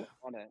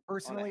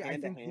personally, I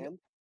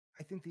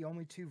think the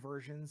only two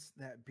versions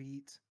that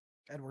beat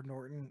Edward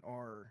Norton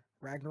are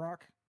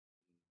Ragnarok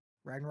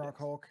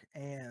Hulk,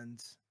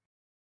 and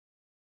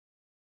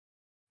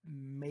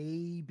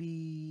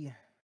maybe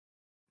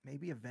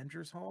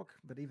Avengers Hulk,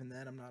 but even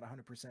then I'm not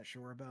 100%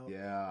 sure about.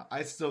 Yeah,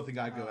 I still think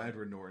I'd go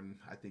Edward Norton.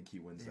 I think he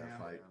wins that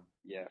fight.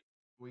 Yeah.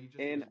 Well,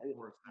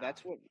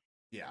 That's what.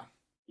 Yeah.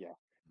 Yeah,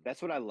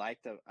 that's what I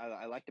liked.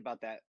 I liked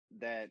about that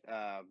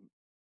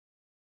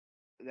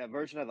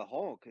version of the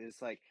Hulk.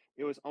 Is like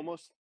it was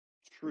almost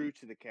true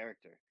to the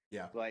character.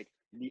 Yeah. Like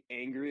the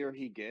angrier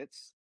he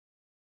gets,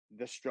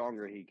 the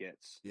stronger he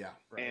gets. Yeah.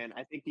 Right. And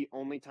I think the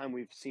only time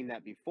we've seen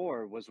that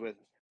before was with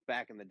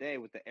back in the day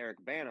with the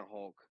Eric Bana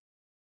Hulk.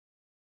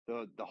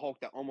 The Hulk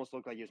that almost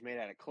looked like he was made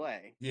out of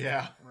clay.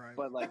 Yeah. Right.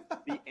 But like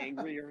the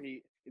angrier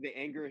he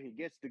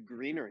gets, the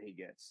greener he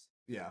gets.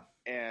 Yeah.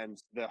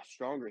 And the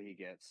stronger he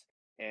gets.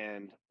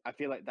 And I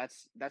feel like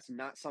that's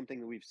not something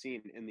that we've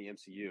seen in the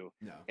MCU.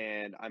 No.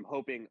 And I'm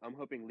hoping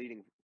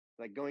leading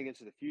like going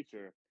into the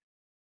future,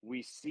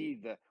 we see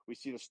the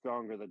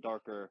stronger, the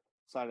darker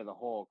side of the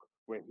Hulk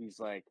where he's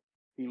like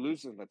he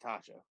loses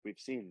Natasha. We've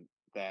seen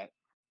that.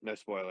 No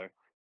spoiler.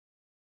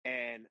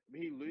 And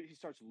he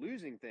starts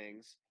losing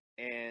things,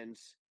 and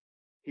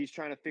he's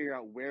trying to figure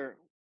out where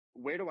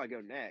do I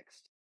go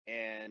next.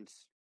 And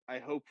I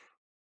hope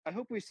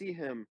we see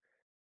him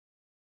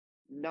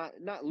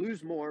not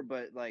lose more,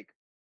 but like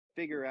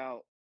figure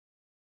out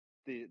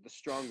the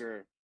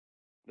stronger,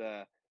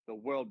 the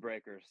world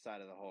breaker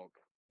side of the Hulk.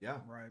 Yeah.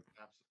 Right.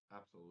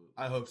 Absolutely.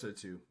 I hope so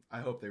too.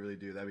 I hope they really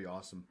do. That'd be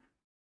awesome.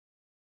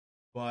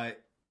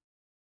 But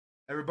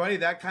everybody,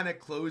 that kind of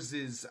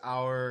closes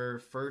our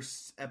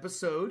first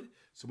episode.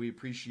 So we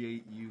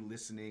appreciate you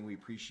listening. We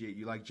appreciate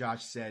you. Like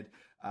Josh said,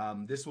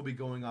 this will be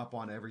going up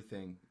on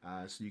everything.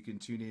 So you can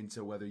tune in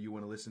to whether you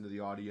want to listen to the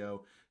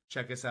audio.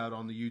 Check us out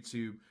on the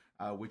YouTube,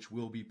 which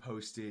will be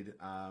posted.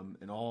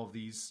 And all of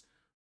these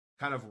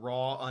kind of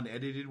raw,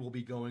 unedited will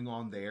be going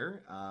on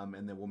there.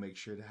 And then we'll make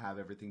sure to have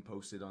everything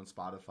posted on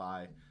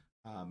Spotify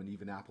and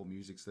even Apple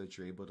Music so that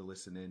you're able to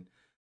listen in.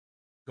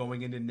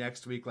 Going into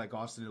next week, like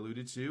Austin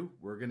alluded to,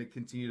 we're going to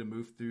continue to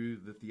move through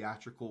the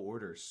theatrical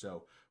orders.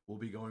 So we'll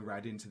be going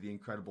right into The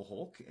Incredible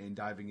Hulk and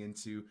diving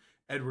into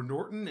Edward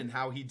Norton and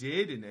how he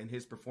did and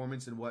his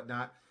performance and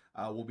whatnot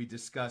will be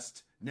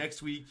discussed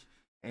next week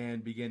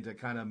and begin to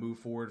kind of move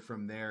forward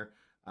from there.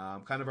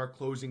 Kind of our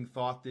closing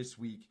thought this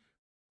week.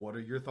 What are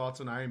your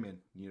thoughts on Iron Man?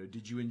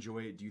 Did you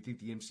enjoy it? Do you think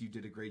the MCU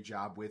did a great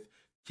job with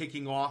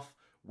kicking off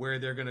where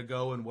they're going to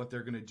go and what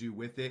they're going to do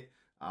with it?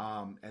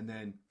 And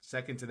then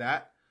second to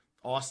that,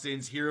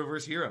 Austin's hero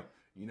versus hero.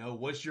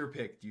 What's your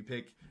pick? Do you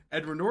pick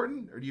Edward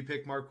Norton or do you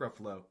pick Mark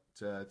Ruffalo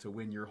to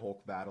win your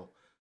Hulk battle?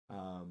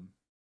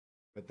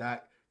 But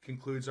that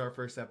concludes our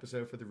first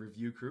episode for the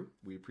review crew.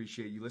 We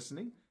appreciate you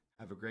listening.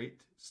 Have a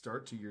great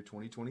start to your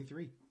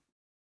 2023.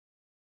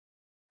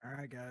 All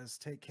right, guys.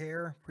 Take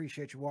care.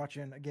 Appreciate you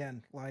watching.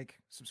 Again, like,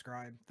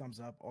 subscribe, thumbs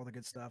up, all the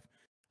good stuff.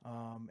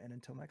 And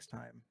until next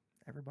time,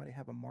 everybody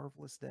have a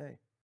marvelous day.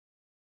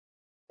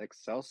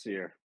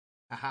 Excelsior.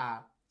 Haha.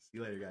 See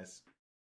you later, guys.